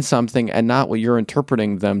that mean something and not what you're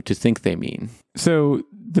interpreting them to think they mean. So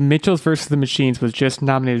The Mitchells vs. the Machines was just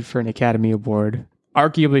nominated for an Academy Award.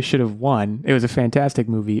 Arguably should have won. It was a fantastic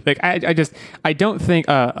movie. Like I don't think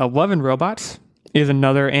Love and Robots is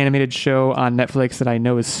another animated show on Netflix that I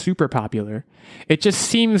know is super popular. It just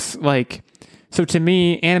seems like... So to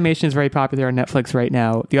me, animation is very popular on Netflix right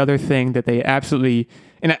now. The other thing that they absolutely,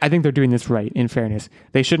 and I think they're doing this right, in fairness,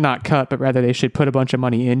 they should not cut, but rather they should put a bunch of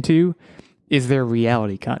money into, is their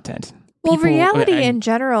reality content. Well, reality in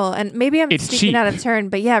general, and maybe I'm speaking out of turn,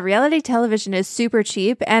 but yeah, reality television is super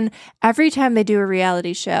cheap. And every time they do a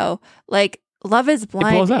reality show, like Love is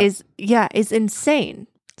Blind is insane.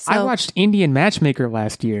 So, I watched Indian Matchmaker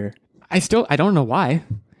last year. I don't know why,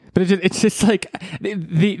 but it's just like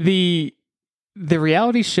the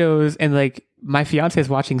reality shows, and like my fiance is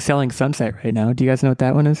watching Selling Sunset right now. Do you guys know what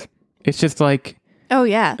that one is? It's just like, oh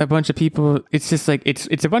yeah, a bunch of people. It's just like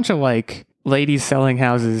it's a bunch of like ladies selling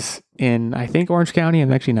houses in, I think, Orange County.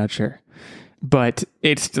 I'm actually not sure, but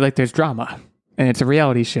it's like there's drama and it's a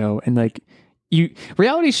reality show, and like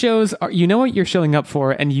reality shows are, what you're showing up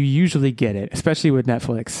for, and you usually get it, especially with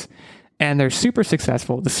Netflix. And they're super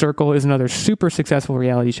successful. The Circle is another super successful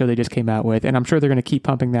reality show they just came out with, and I'm sure they're going to keep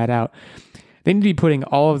pumping that out. They need to be putting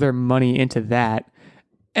all of their money into that.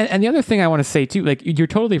 And the other thing I want to say too, like, you're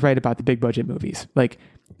totally right about the big budget movies. Like,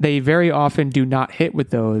 they very often do not hit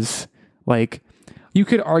with those. Like, you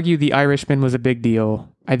could argue The Irishman was a big deal.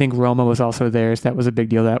 I think Roma was also theirs. That was a big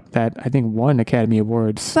deal that I think won Academy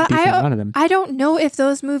Awards. But I don't know if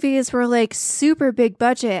those movies were like super big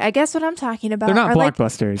budget. I guess what I'm talking about, they're not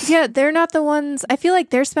blockbusters. Like, yeah, they're not the ones. I feel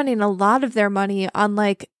like they're spending a lot of their money on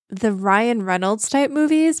like the Ryan Reynolds type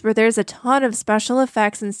movies where there's a ton of special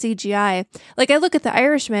effects and CGI. Like I look at The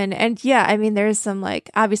Irishman and yeah, I mean, there's some like,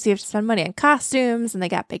 obviously you have to spend money on costumes and they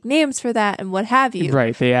got big names for that and what have you.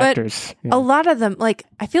 Right, the actors. Yeah. A lot of them, like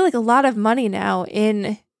I feel like a lot of money now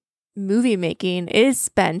in movie making is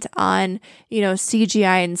spent on,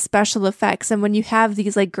 CGI and special effects. And when you have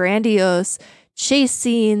these like grandiose chase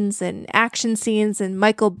scenes and action scenes and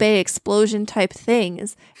Michael Bay explosion type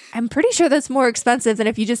things, I'm pretty sure that's more expensive than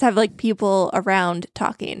if you just have like people around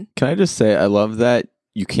talking. Can I just say, I love that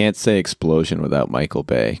you can't say explosion without Michael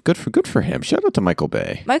Bay. Good for him. Shout out to Michael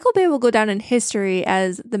Bay. Michael Bay will go down in history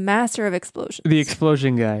as the master of explosions. The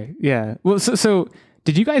explosion guy. Yeah. Well, so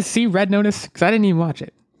did you guys see Red Notice? Because I didn't even watch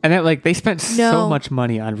it. And that like they spent so much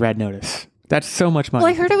money on Red Notice. That's so much money.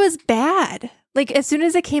 Well, I heard it was bad. Like as soon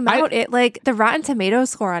as it came out, it like the Rotten Tomatoes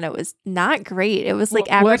score on it was not great. It was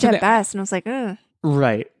like average at best, and I was like, ugh.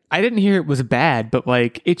 Right. I didn't hear it was bad, but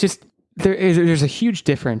like it just there's a huge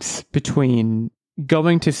difference between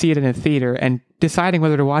going to see it in a theater and deciding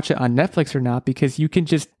whether to watch it on Netflix or not, because you can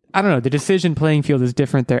just, I don't know, the decision playing field is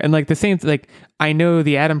different there. And like the same, like I know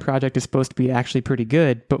the Adam Project is supposed to be actually pretty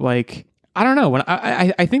good, but like I don't know, when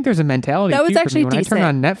I think there's a mentality that was actually when decent, I turn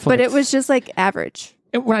on Netflix, but it was just like average.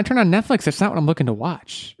 When I turn on Netflix, it's not what I'm looking to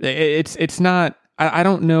watch. It's not. I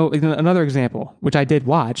don't know. Another example, which I did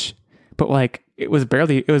watch, but like it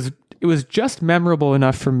was just memorable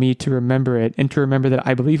enough for me to remember it and to remember that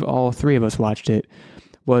I believe all three of us watched it.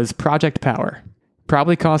 Was Project Power.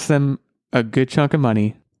 Probably cost them a good chunk of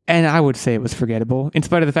money, and I would say it was forgettable. In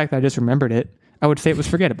spite of the fact that I just remembered it, I would say it was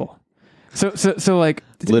forgettable. So like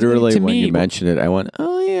literally when you mentioned it, I went,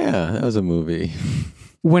 oh yeah, that was a movie.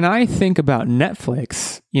 When I think about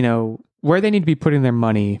Netflix, where they need to be putting their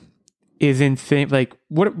money is in like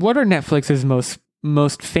what are Netflix's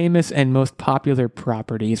most famous and most popular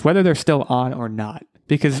properties, whether they're still on or not.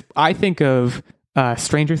 Because I think of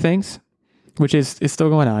Stranger Things, which is still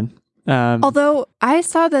going on. Although I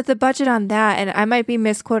saw that the budget on that, and I might be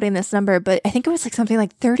misquoting this number, but I think it was like something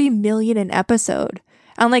like $30 million an episode.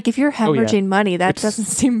 And like, if you're hemorrhaging money, that doesn't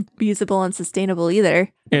seem feasible and sustainable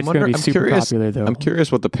either. It's going to be super popular, though. I'm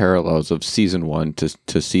curious what the parallels of season 1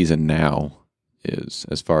 to season now is,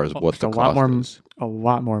 as far as what the cost is. A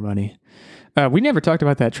lot more money. We never talked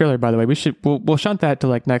about that trailer, by the way. We'll shunt that to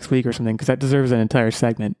like next week or something, because that deserves an entire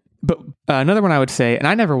segment. But another one I would say, and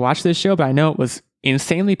I never watched this show, but I know it was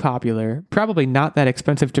insanely popular, probably not that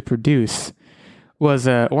expensive to produce, was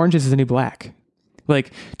Orange is the New Black.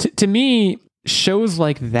 Like, to me, shows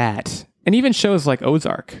like that, and even shows like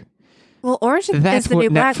Ozark. Well, Orange is the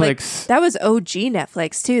New Black, like, that was OG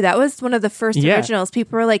Netflix too. That was one of the first originals.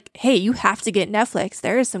 People were like, hey, you have to get Netflix.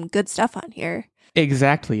 There is some good stuff on here.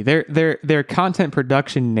 Exactly. Their content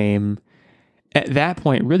production name at that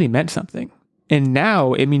point really meant something. And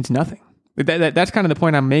now it means nothing. That's kind of the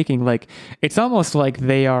point I'm making. Like, it's almost like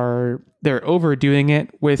they're overdoing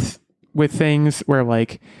it with things where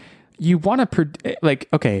like, you want to,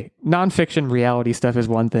 okay, nonfiction reality stuff is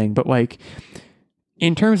one thing, but like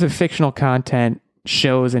in terms of fictional content,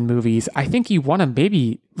 shows and movies, I think you want to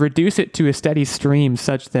maybe reduce it to a steady stream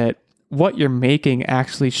such that what you're making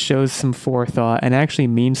actually shows some forethought and actually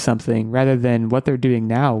means something, rather than what they're doing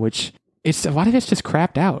now, which a lot of it's just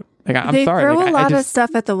crapped out. Like, I'm sorry. They throw a lot of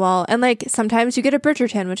stuff at the wall, and like sometimes you get a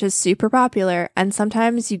Bridgerton, which is super popular, and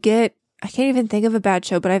sometimes you get, I can't even think of a bad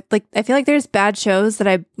show, but I feel like there's bad shows that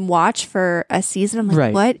I watch for a season. I'm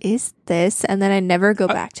like, What is this? And then I never go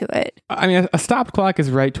back to it. I mean, a stop clock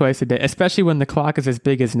is right twice a day, especially when the clock is as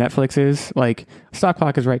big as Netflix is. Like, a stop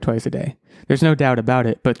clock is right twice a day. There's no doubt about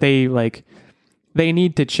it. But they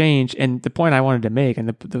need to change. And the point I wanted to make,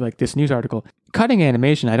 and like this news article, cutting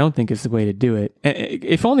animation, I don't think is the way to do it.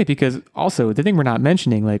 If only because also the thing we're not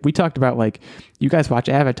mentioning, like we talked about, like you guys watch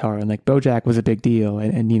Avatar and like BoJack was a big deal,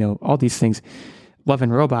 and all these things, Love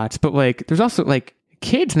and Robots. But like there's also like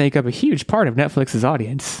kids make up a huge part of Netflix's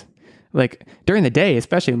audience. Like during the day,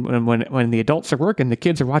 especially when the adults are working, the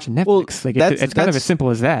kids are watching Netflix. Well, like it's kind of as simple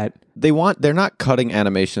as that. They're not cutting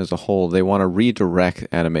animation as a whole. They want to redirect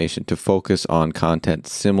animation to focus on content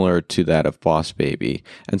similar to that of Boss Baby.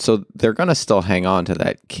 And so they're going to still hang on to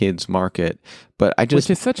that kids market. But which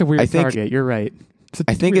is such a weird target. You're right.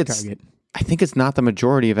 I think it's not the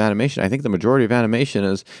majority of animation. I think the majority of animation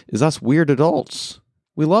is us weird adults.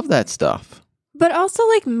 We love that stuff. But also,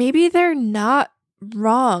 like, maybe they're not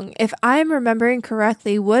wrong. If I'm remembering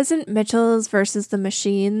correctly, wasn't Mitchell's versus the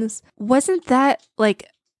Machines, wasn't that like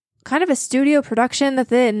kind of a studio production that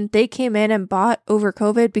then they came in and bought over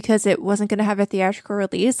COVID because it wasn't going to have a theatrical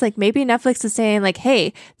release? Like maybe Netflix is saying like,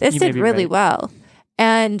 hey, this did really well.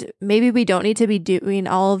 And maybe we don't need to be doing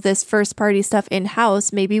all of this first party stuff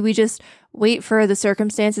in-house. Maybe we just wait for the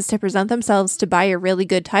circumstances to present themselves to buy a really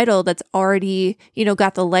good title that's already,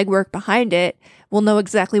 got the legwork behind it. We'll know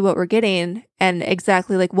exactly what we're getting and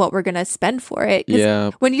exactly like what we're going to spend for it. Yeah.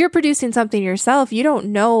 When you're producing something yourself, you don't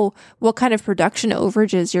know what kind of production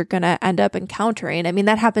overages you're going to end up encountering. I mean,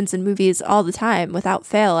 that happens in movies all the time without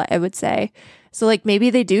fail, I would say. So like maybe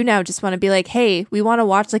they do now just want to be like, hey, we want to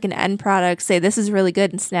watch like an end product, say this is really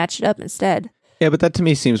good and snatch it up instead. Yeah, but that to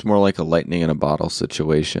me seems more like a lightning in a bottle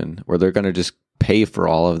situation where they're going to just pay for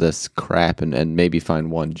all of this crap and maybe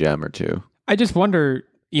find one gem or two. I just wonder,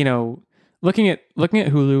 looking at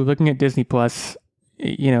Hulu, looking at Disney Plus,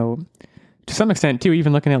 to some extent too,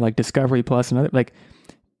 even looking at like Discovery Plus and other, like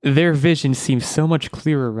their vision seems so much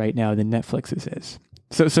clearer right now than Netflix's is.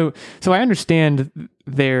 So I understand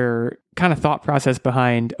their kind of thought process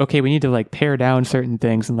behind, okay, we need to like pare down certain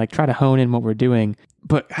things and like try to hone in what we're doing.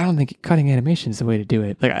 But I don't think cutting animation is the way to do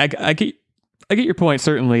it. Like I get your point,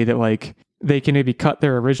 certainly, that like they can maybe cut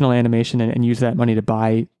their original animation and use that money to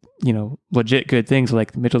buy, legit good things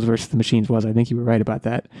like Mitchells vs. the Machines was. I think you were right about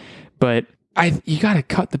that. But you got to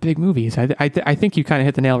cut the big movies. I think you kind of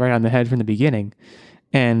hit the nail right on the head from the beginning.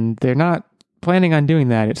 And they're not planning on doing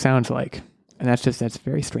that, it sounds like. And that's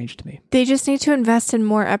very strange to me. They just need to invest in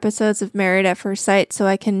more episodes of Married at First Sight so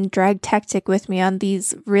I can drag Tactic with me on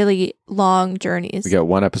these really long journeys. We got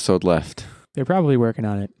one episode left. They're probably working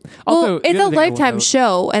on it. Also, it's a Lifetime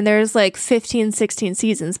show, and there's like 15, 16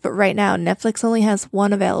 seasons, but right now Netflix only has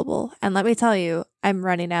one available. And let me tell you, I'm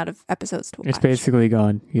running out of episodes to watch. It's basically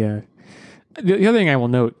gone, yeah. The other thing I will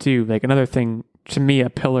note, too, like another thing, to me,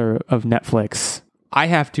 a pillar of Netflix, I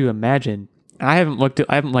have to imagine, I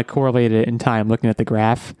haven't like correlated it in time looking at the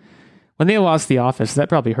graph. When they lost The Office, that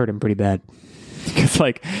probably hurt them pretty bad. Because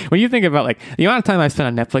like when you think about like the amount of time I've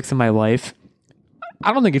spent on Netflix in my life,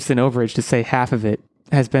 I don't think it's an overage to say half of it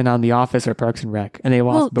has been on The Office or Parks and Rec, and they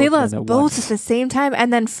lost both at the same time,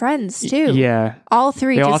 and then Friends too. Yeah, all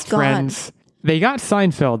three they just lost gone. Friends. They got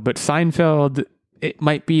Seinfeld, but Seinfeld, it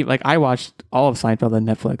might be like I watched all of Seinfeld on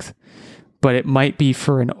Netflix, but it might be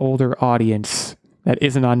for an older audience that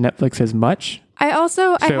isn't on Netflix as much. I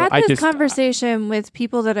had this conversation with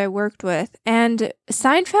people that I worked with, and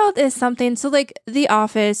Seinfeld is something, so like The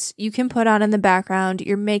Office, you can put on in the background,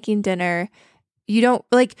 you're making dinner, you don't,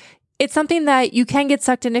 like, it's something that you can get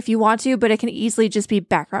sucked in if you want to, but it can easily just be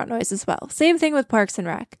background noise as well. Same thing with Parks and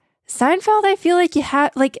Rec. Seinfeld, I feel like you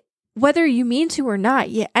have, like, whether you mean to or not,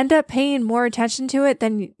 you end up paying more attention to it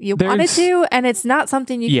than you wanted to, and it's not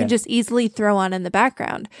something you can just easily throw on in the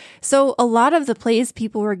background. So a lot of the plays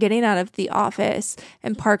people were getting out of The Office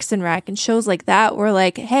and Parks and Rec and shows like that were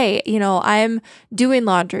like, hey, I'm doing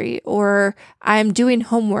laundry or I'm doing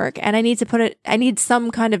homework and I need some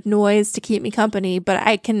kind of noise to keep me company, but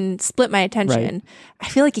I can split my attention. Right. I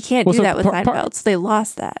feel like you can't do that with Seinfeld, so they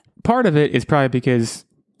lost that. Part of it is probably because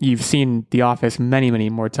you've seen The Office many, many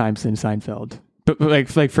more times than Seinfeld. But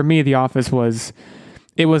like for me, The Office was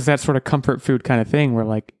that sort of comfort food kind of thing where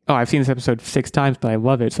like, oh, I've seen this episode 6 times, but I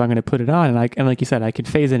love it, so I'm going to put it on. And like you said, I can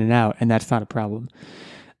phase in and out, and that's not a problem.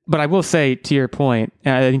 But I will say, to your point,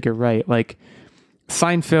 and I think you're right, like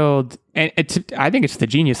Seinfeld, and I think it's the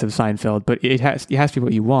genius of Seinfeld, but it has to be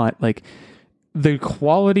what you want. Like the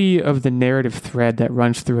quality of the narrative thread that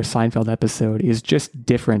runs through a Seinfeld episode is just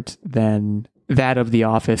different than that of The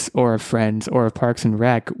Office or of Friends or of Parks and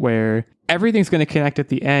Rec, where everything's going to connect at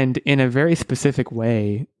the end in a very specific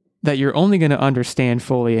way that you're only going to understand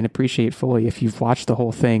fully and appreciate fully if you've watched the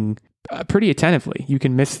whole thing pretty attentively. You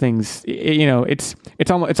can miss things.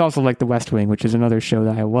 It's also like The West Wing, which is another show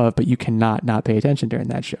that I love, but you cannot not pay attention during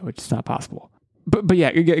that show. It's not possible. But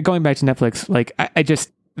yeah, going back to Netflix, like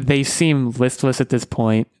they seem listless at this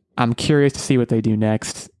point. I'm curious to see what they do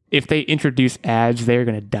next. If they introduce ads, they're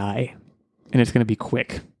going to die. And it's going to be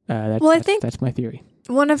quick. I think that's my theory.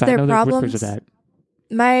 One of their problems, of that.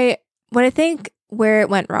 What I think where it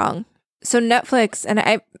went wrong. So Netflix, and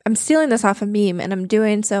I'm stealing this off a meme, and I'm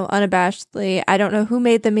doing so unabashedly. I don't know who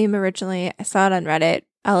made the meme originally. I saw it on Reddit.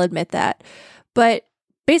 I'll admit that. But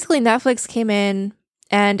basically, Netflix came in,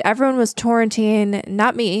 and everyone was torrenting.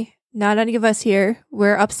 Not me. Not any of us here.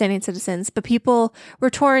 We're upstanding citizens, but people were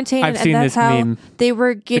torrenting, and that's how meme. They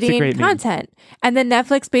were getting content. Meme. And then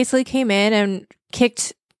Netflix basically came in and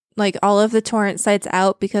kicked like all of the torrent sites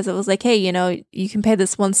out because it was like, hey, you can pay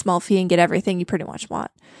this one small fee and get everything you pretty much want.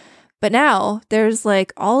 But now there's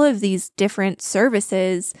like all of these different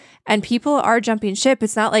services and people are jumping ship.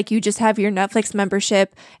 It's not like you just have your Netflix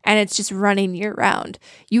membership and it's just running year round.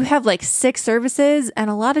 You have like 6 services and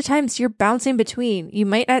a lot of times you're bouncing between. You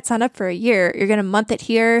might not sign up for a year. You're going to month it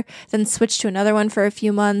here, then switch to another one for a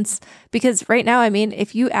few months. Because right now, I mean,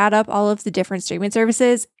 if you add up all of the different streaming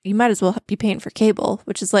services, you might as well be paying for cable,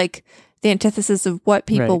 which is like the antithesis of what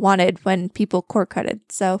people wanted when people cord cutted.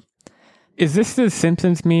 So... Is this the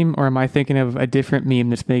Simpsons meme, or am I thinking of a different meme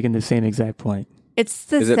that's making the same exact point? It's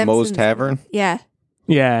the Is Simpsons. it Moe's Tavern? Yeah.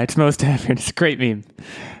 Yeah, it's Moe's Tavern. It's a great meme.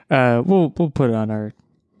 We'll put it on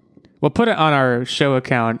our show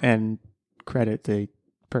account and credit the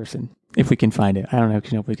person if we can find it. I don't know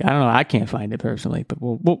if we can. I don't know. I can't find it personally, but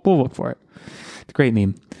we'll look for it. It's a great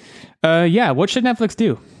meme. Yeah. What should Netflix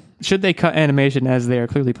do? Should they cut animation as they are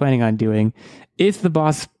clearly planning on doing? Is The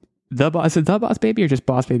Boss Baby or just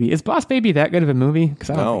Boss Baby? Is Boss Baby that good of a movie? Because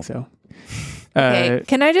I don't think so. Okay,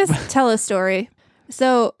 can I just tell a story?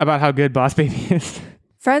 So about how good Boss Baby is.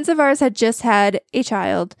 Friends of ours had just had a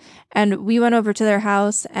child and we went over to their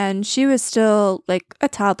house and she was still like a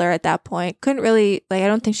toddler at that point. Couldn't really, like, I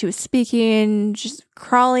don't think she was speaking, just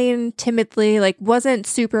crawling timidly, like wasn't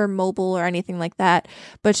super mobile or anything like that,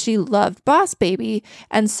 but she loved Boss Baby.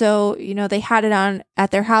 And so, you know, they had it on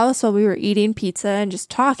at their house while we were eating pizza and just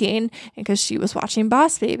talking because she was watching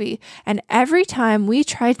Boss Baby. And every time we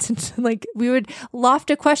tried to, like, we would loft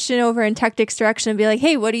a question over in Tactic's direction and be like,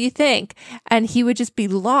 hey, what do you think? And he would just be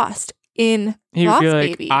lost in Boss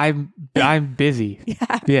Baby. I'm busy.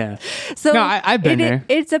 Yeah. So no, I've been there.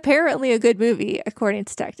 It's apparently a good movie according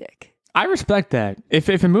to Tactic. I respect that. If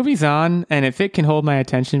a movie's on and if it can hold my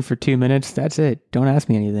attention for 2 minutes, that's it. Don't ask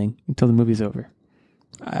me anything until the movie's over.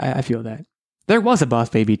 I feel that. There was a Boss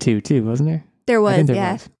Baby too, wasn't there? There was,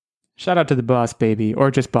 yeah. Shout out to the Boss Baby,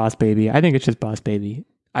 or just Boss Baby. I think it's just Boss Baby.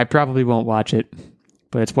 I probably won't watch it,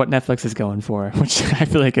 but it's what Netflix is going for, which I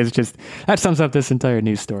feel like is just, that sums up this entire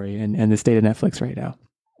news story and the state of Netflix right now.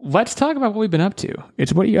 Let's talk about what we've been up to.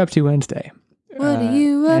 It's What Are You Up To Wednesday? What are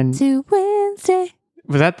you up to Wednesday?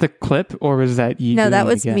 Was that the clip or was that you? No, that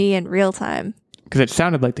was me in real time. Because it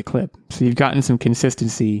sounded like the clip. So you've gotten some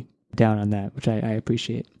consistency down on that, which I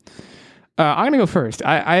appreciate. I'm going to go first.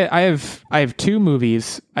 I have 2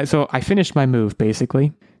 movies. So I finished my move,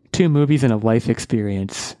 basically. 2 movies and a life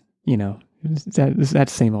experience, you know. That's the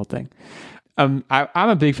same old thing. I'm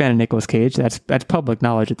a big fan of Nicolas Cage. That's public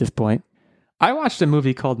knowledge at this point. I watched a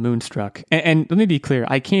movie called Moonstruck, and let me be clear.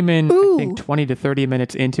 I came in, I think, 20 to 30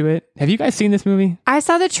 minutes into it. Have you guys seen this movie? I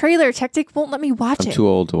saw the trailer. Tactic won't let me watch it. I'm too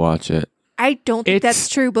old to watch it. I don't think that's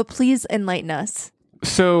true, but please enlighten us.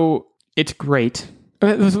 So it's great.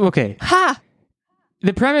 Okay. Ha!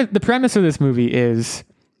 The premise of this movie is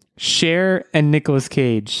Cher and Nicolas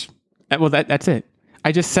Cage. Well, that's it.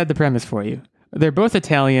 I just said the premise for you. They're both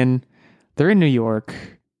Italian. They're in New York.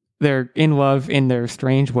 They're in love in their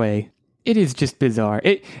strange way. It is just bizarre.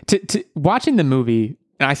 To watching the movie,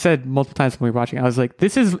 and I said multiple times when we were watching, I was like,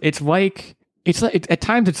 it's like at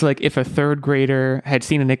times it's like if a 3rd grader had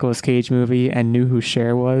seen a Nicolas Cage movie and knew who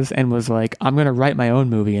Cher was and was like, I'm going to write my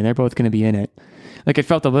own movie and they're both going to be in it. Like it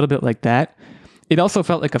felt a little bit like that. It also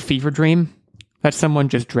felt like a fever dream that someone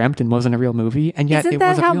just dreamt and wasn't a real movie, and yet Isn't it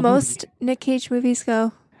was a real movie. Isn't that how most Nick Cage movies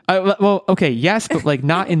go? Well, okay, yes, but like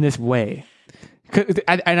not in this way.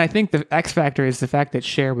 And I think the X factor is the fact that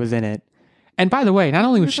Cher was in it. And by the way, not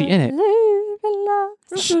only was she in it,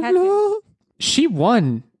 she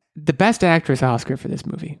won the Best Actress Oscar for this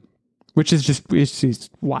movie, which is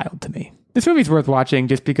just wild to me. This movie's worth watching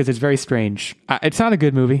just because it's very strange. It's not a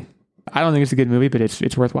good movie. I don't think it's a good movie, but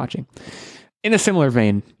it's worth watching. In a similar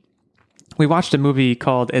vein, we watched a movie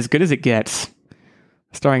called As Good As It Gets,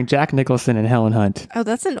 starring Jack Nicholson and Helen Hunt. Oh,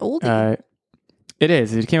 that's an oldie. It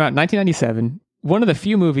is. It came out in 1997. One of the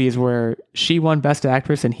few movies where she won Best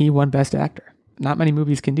Actress and he won Best Actor. Not many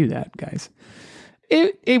movies can do that, guys.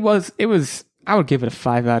 It was. I would give it a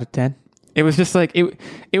 5 out of 10. It was just like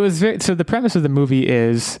it was very. So the premise of the movie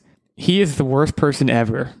is he is the worst person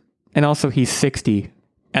ever, and also he's 60,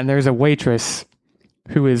 and there's a waitress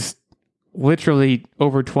who is literally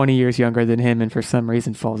over 20 years younger than him, and for some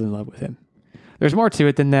reason falls in love with him. There's more to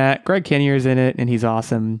it than that. Greg Kinnear's in it, and he's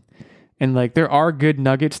awesome. And like there are good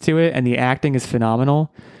nuggets to it, and the acting is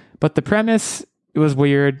phenomenal. But the premise, it was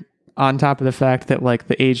weird. On top of the fact that like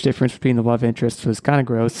the age difference between the love interests was kind of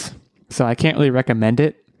gross, so I can't really recommend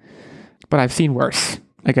it. But I've seen worse,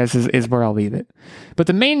 I guess is where I'll leave it. But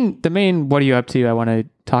the main what are you up to? I want to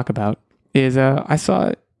talk about is I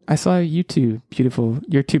saw your two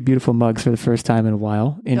beautiful mugs for the first time in a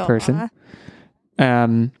while in person.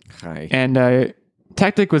 Hi. And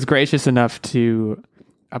Tactic was gracious enough to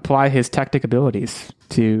apply his tactic abilities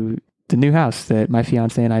to the new house that my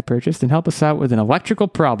fiance and I purchased and help us out with an electrical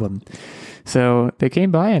problem. So they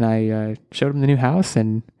came by and I showed them the new house,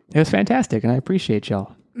 and it was fantastic, and I appreciate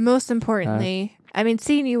y'all. Most importantly, I mean,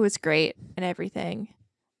 seeing you was great and everything,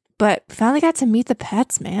 but finally got to meet the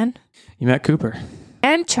pets, man. You met Cooper.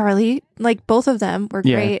 And Charlie, like both of them were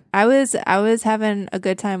great. I was having a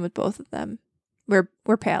good time with both of them.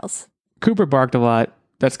 We're pals. Cooper barked a lot.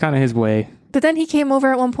 That's kind of his way. But then he came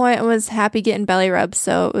over at one point and was happy getting belly rubs,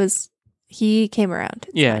 so he came around.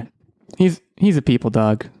 It's fine. He's a people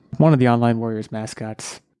dog. One of the Online Warriors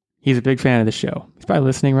mascots. He's a big fan of the show. He's probably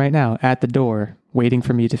listening right now at the door, waiting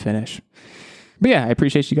for me to finish. But yeah, I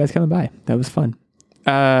appreciate you guys coming by. That was fun.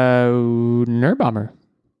 Nerd Bomber,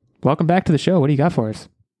 welcome back to the show. What do you got for us?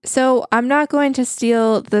 So I'm not going to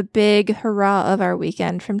steal the big hurrah of our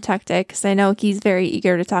weekend from Tactic, because I know he's very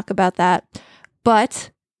eager to talk about that. But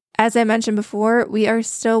as I mentioned before, we are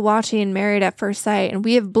still watching Married at First Sight, and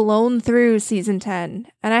we have blown through season 10.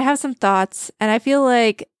 And I have some thoughts, and I feel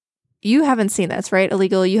like you haven't seen this, right?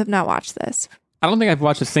 Illegal, you have not watched this. I don't think I've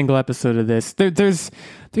watched a single episode of this. There's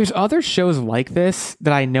other shows like this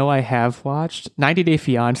that I know I have watched. 90 Day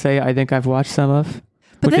Fiancé, I think I've watched some of,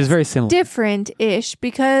 which is very similar. Different-ish,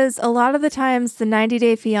 because a lot of the times the 90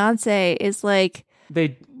 Day Fiancé is like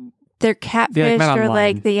they're catfished or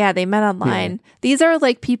like they met online. Yeah. These are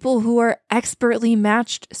like people who are expertly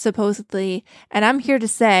matched supposedly, and I'm here to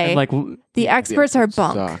say the experts are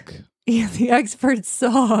bunk. Suck. Yeah, the experts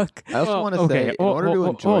suck. I also want to say, in order to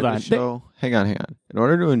enjoy the show, hang on. In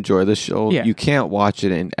order to enjoy the show, you can't watch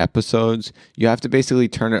it in episodes. You have to basically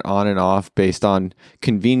turn it on and off based on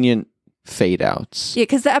convenient fade outs. Yeah,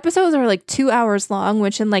 because the episodes are like 2 hours long,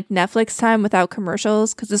 which in like Netflix time without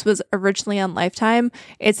commercials, because this was originally on Lifetime,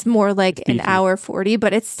 it's more like an hour 40,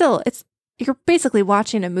 but you're basically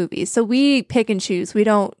watching a movie. So we pick and choose. We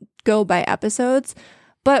don't go by episodes.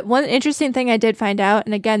 But one interesting thing I did find out,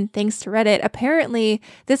 and again, thanks to Reddit, apparently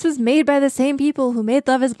this was made by the same people who made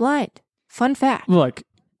Love is Blind. Fun fact. Look,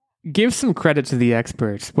 give some credit to the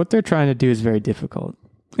experts. What they're trying to do is very difficult.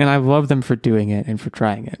 And I love them for doing it and for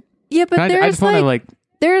trying it. Yeah, but there's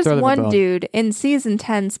one dude in season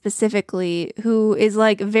 10 specifically who is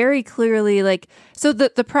like very clearly like, so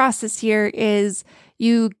the process here is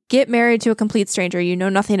you get married to a complete stranger. You know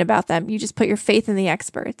nothing about them. You just put your faith in the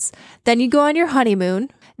experts. Then you go on your honeymoon.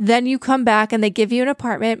 Then you come back and they give you an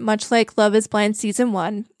apartment, much like Love is Blind season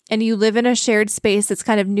 1. And you live in a shared space that's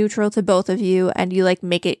kind of neutral to both of you. And you like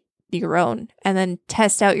make it your own and then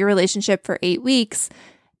test out your relationship for 8 weeks.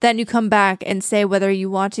 Then you come back and say whether you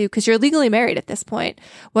want to, because you're legally married at this point,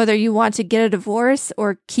 whether you want to get a divorce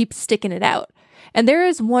or keep sticking it out. And there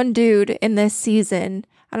is one dude in this season,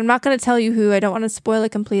 and I'm not going to tell you who, I don't want to spoil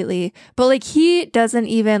it completely, but like he doesn't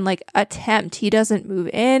even like attempt. He doesn't move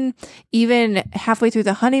in. Even halfway through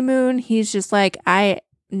the honeymoon, he's just like, I'm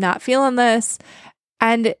not feeling this.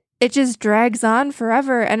 And it just drags on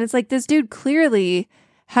forever. And it's like, this dude clearly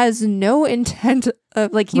has no intent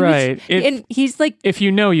of like, and he's like, if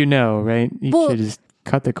you know, right? You should just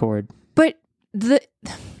cut the cord. But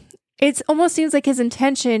it almost seems like his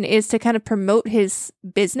intention is to kind of promote his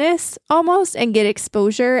business almost and get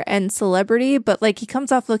exposure and celebrity, but like he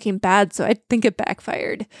comes off looking bad, so I think it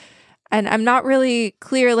backfired. And I'm not really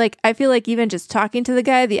clear, like I feel like even just talking to the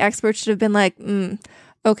guy, the expert should have been like,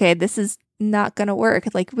 okay, this is not gonna work,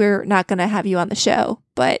 like we're not gonna have you on the show.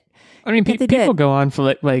 But I mean, people go on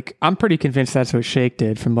for like I'm pretty convinced that's what Shake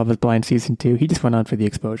did from Love is Blind season 2. He just went on for the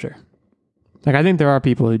exposure. Like I think there are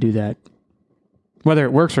people who do that. Whether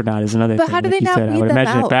it works or not is another thing. But how do they not weed them out? I would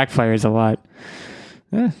imagine it backfires a lot.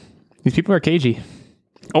 These people are cagey.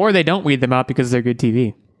 Or they don't weed them out because they're good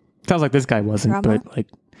TV. Sounds like this guy wasn't, but like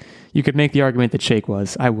you could make the argument that Shake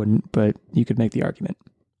was. I wouldn't, but you could make the argument.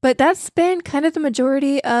 But that's been kind of the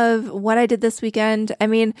majority of what I did this weekend. I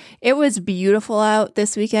mean, it was beautiful out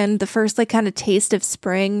this weekend. The first like kind of taste of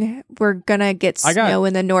spring. We're gonna get snow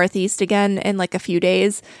in the Northeast again in like a few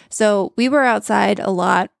days. So we were outside a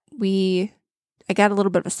lot. I got a little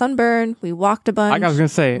bit of a sunburn. We walked a bunch. I was gonna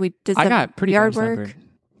say we did some got pretty yard work.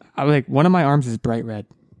 I was like, one of my arms is bright red.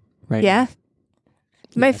 Right. Yeah.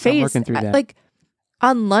 My face, like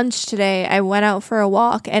on lunch today, I went out for a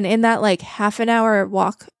walk, and in that like half an hour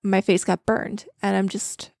walk, my face got burned, and I'm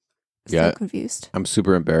just so confused. I'm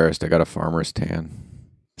super embarrassed. I got a farmer's tan.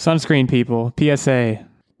 Sunscreen, people. PSA.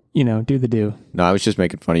 Do the do. No, I was just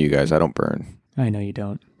making fun of you guys. I don't burn. I know you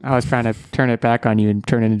don't. I was trying to turn it back on you and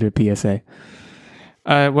turn it into a PSA.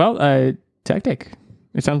 Tactic.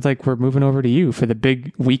 It sounds like we're moving over to you for the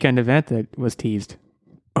big weekend event that was teased.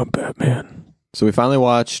 Batman. So we finally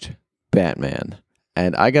watched Batman.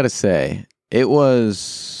 And I got to say, It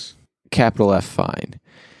was capital F fine.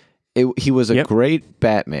 He was a great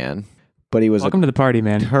Batman, but he was welcome to the party,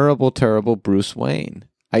 man. Terrible, terrible Bruce Wayne.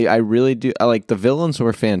 I really do. The villains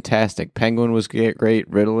were fantastic. Penguin was great.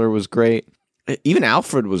 Riddler was great. Even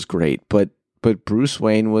Alfred was great, but Bruce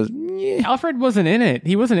Wayne was... Alfred wasn't in it.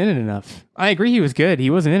 He wasn't in it enough. I agree he was good. He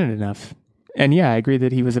wasn't in it enough. And yeah, I agree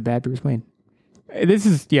that he was a bad Bruce Wayne.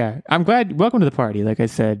 I'm glad. Welcome to the party. Like I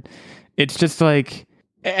said, it's just like...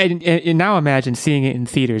 And now imagine seeing it in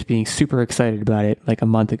theaters, being super excited about it like a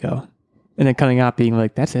month ago, and then coming out being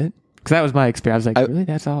like, that's it. Because that was my experience. I was like, really?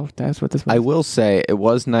 That's all? That's what this was? I will say it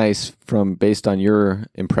was nice based on your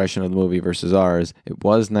impression of the movie versus ours, it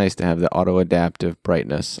was nice to have the auto-adaptive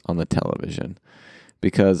brightness on the television.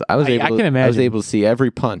 Because I was able to see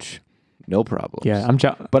every punch. No problem. Yeah,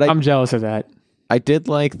 I'm jealous of that. I did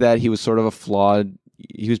like that he was sort of a flawed...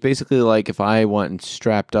 He was basically like if I went and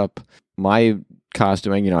strapped up my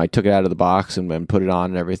costuming, I took it out of the box and put it on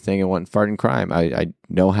and everything and went and farted in crime. I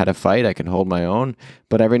know how to fight. I can hold my own,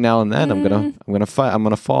 but every now and then I'm gonna fight. I'm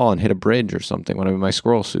gonna fall and hit a bridge or something when I'm in my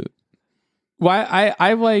squirrel suit. Well,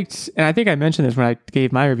 I liked, and I think I mentioned this when I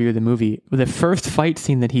gave my review of the movie. The first fight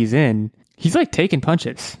scene that he's in, he's like taking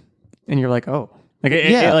punches, and you're like, oh,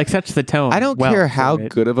 it like sets the tone. I don't care how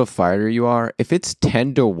good of a fighter you are. If it's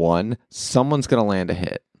 10-1, someone's gonna land a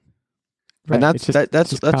hit. Right. And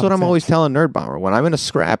that's what I'm always telling Nerd Bomber. When I'm in a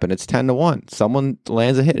scrap and it's 10-1, someone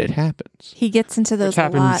lands a hit. It happens. He gets into those a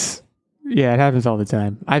lot. Yeah, it happens all the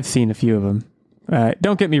time. I've seen a few of them.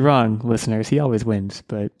 Don't get me wrong, listeners. He always wins,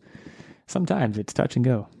 but sometimes it's touch and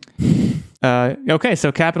go. Okay,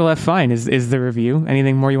 so capital F fine is the review.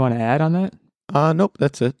 Anything more you want to add on that? Nope,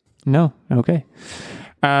 that's it. No? Okay.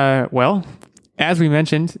 Well, as we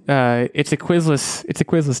mentioned, it's a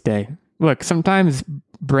quizless day. Look, sometimes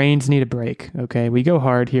brains need a break. Okay, we go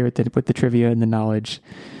hard here with the trivia and the knowledge,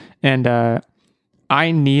 and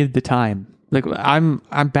I need the time. Like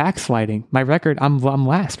I'm backsliding. My record, I'm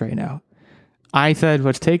last right now. I said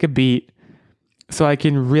let's take a beat so I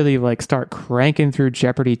can really start cranking through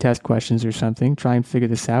Jeopardy test questions or something. Try and figure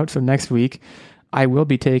this out. So next week I will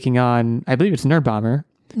be taking on, I believe it's Nerd Bomber.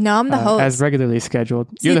 No, I'm the host. As regularly scheduled.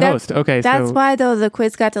 You're the host. Okay. That's why, though, the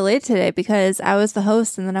quiz got delayed today, because I was the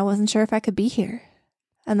host and then I wasn't sure if I could be here.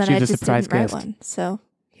 And then I just didn't write one. So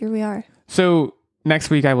here we are. So next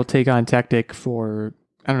week I will take on Tactic for,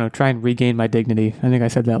 I don't know, try and regain my dignity. I think I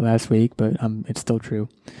said that last week, but it's still true.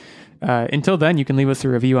 Until then, you can leave us a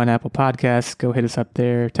review on Apple Podcasts. Go hit us up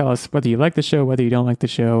there. Tell us whether you like the show, whether you don't like the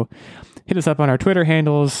show. Hit us up on our Twitter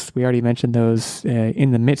handles. We already mentioned those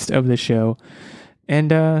in the midst of the show.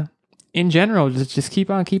 And in general, just keep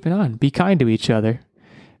on keeping on. Be kind to each other.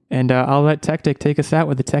 And I'll let Tactic take us out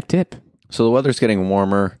with a tech tip. So the weather's getting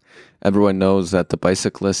warmer. Everyone knows that the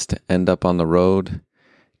bicyclists end up on the road.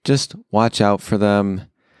 Just watch out for them.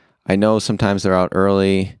 I know sometimes they're out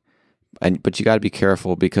early, but you got to be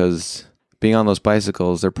careful, because being on those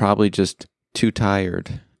bicycles, they're probably just too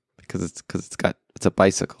tired because it's a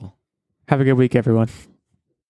bicycle. Have a good week, everyone.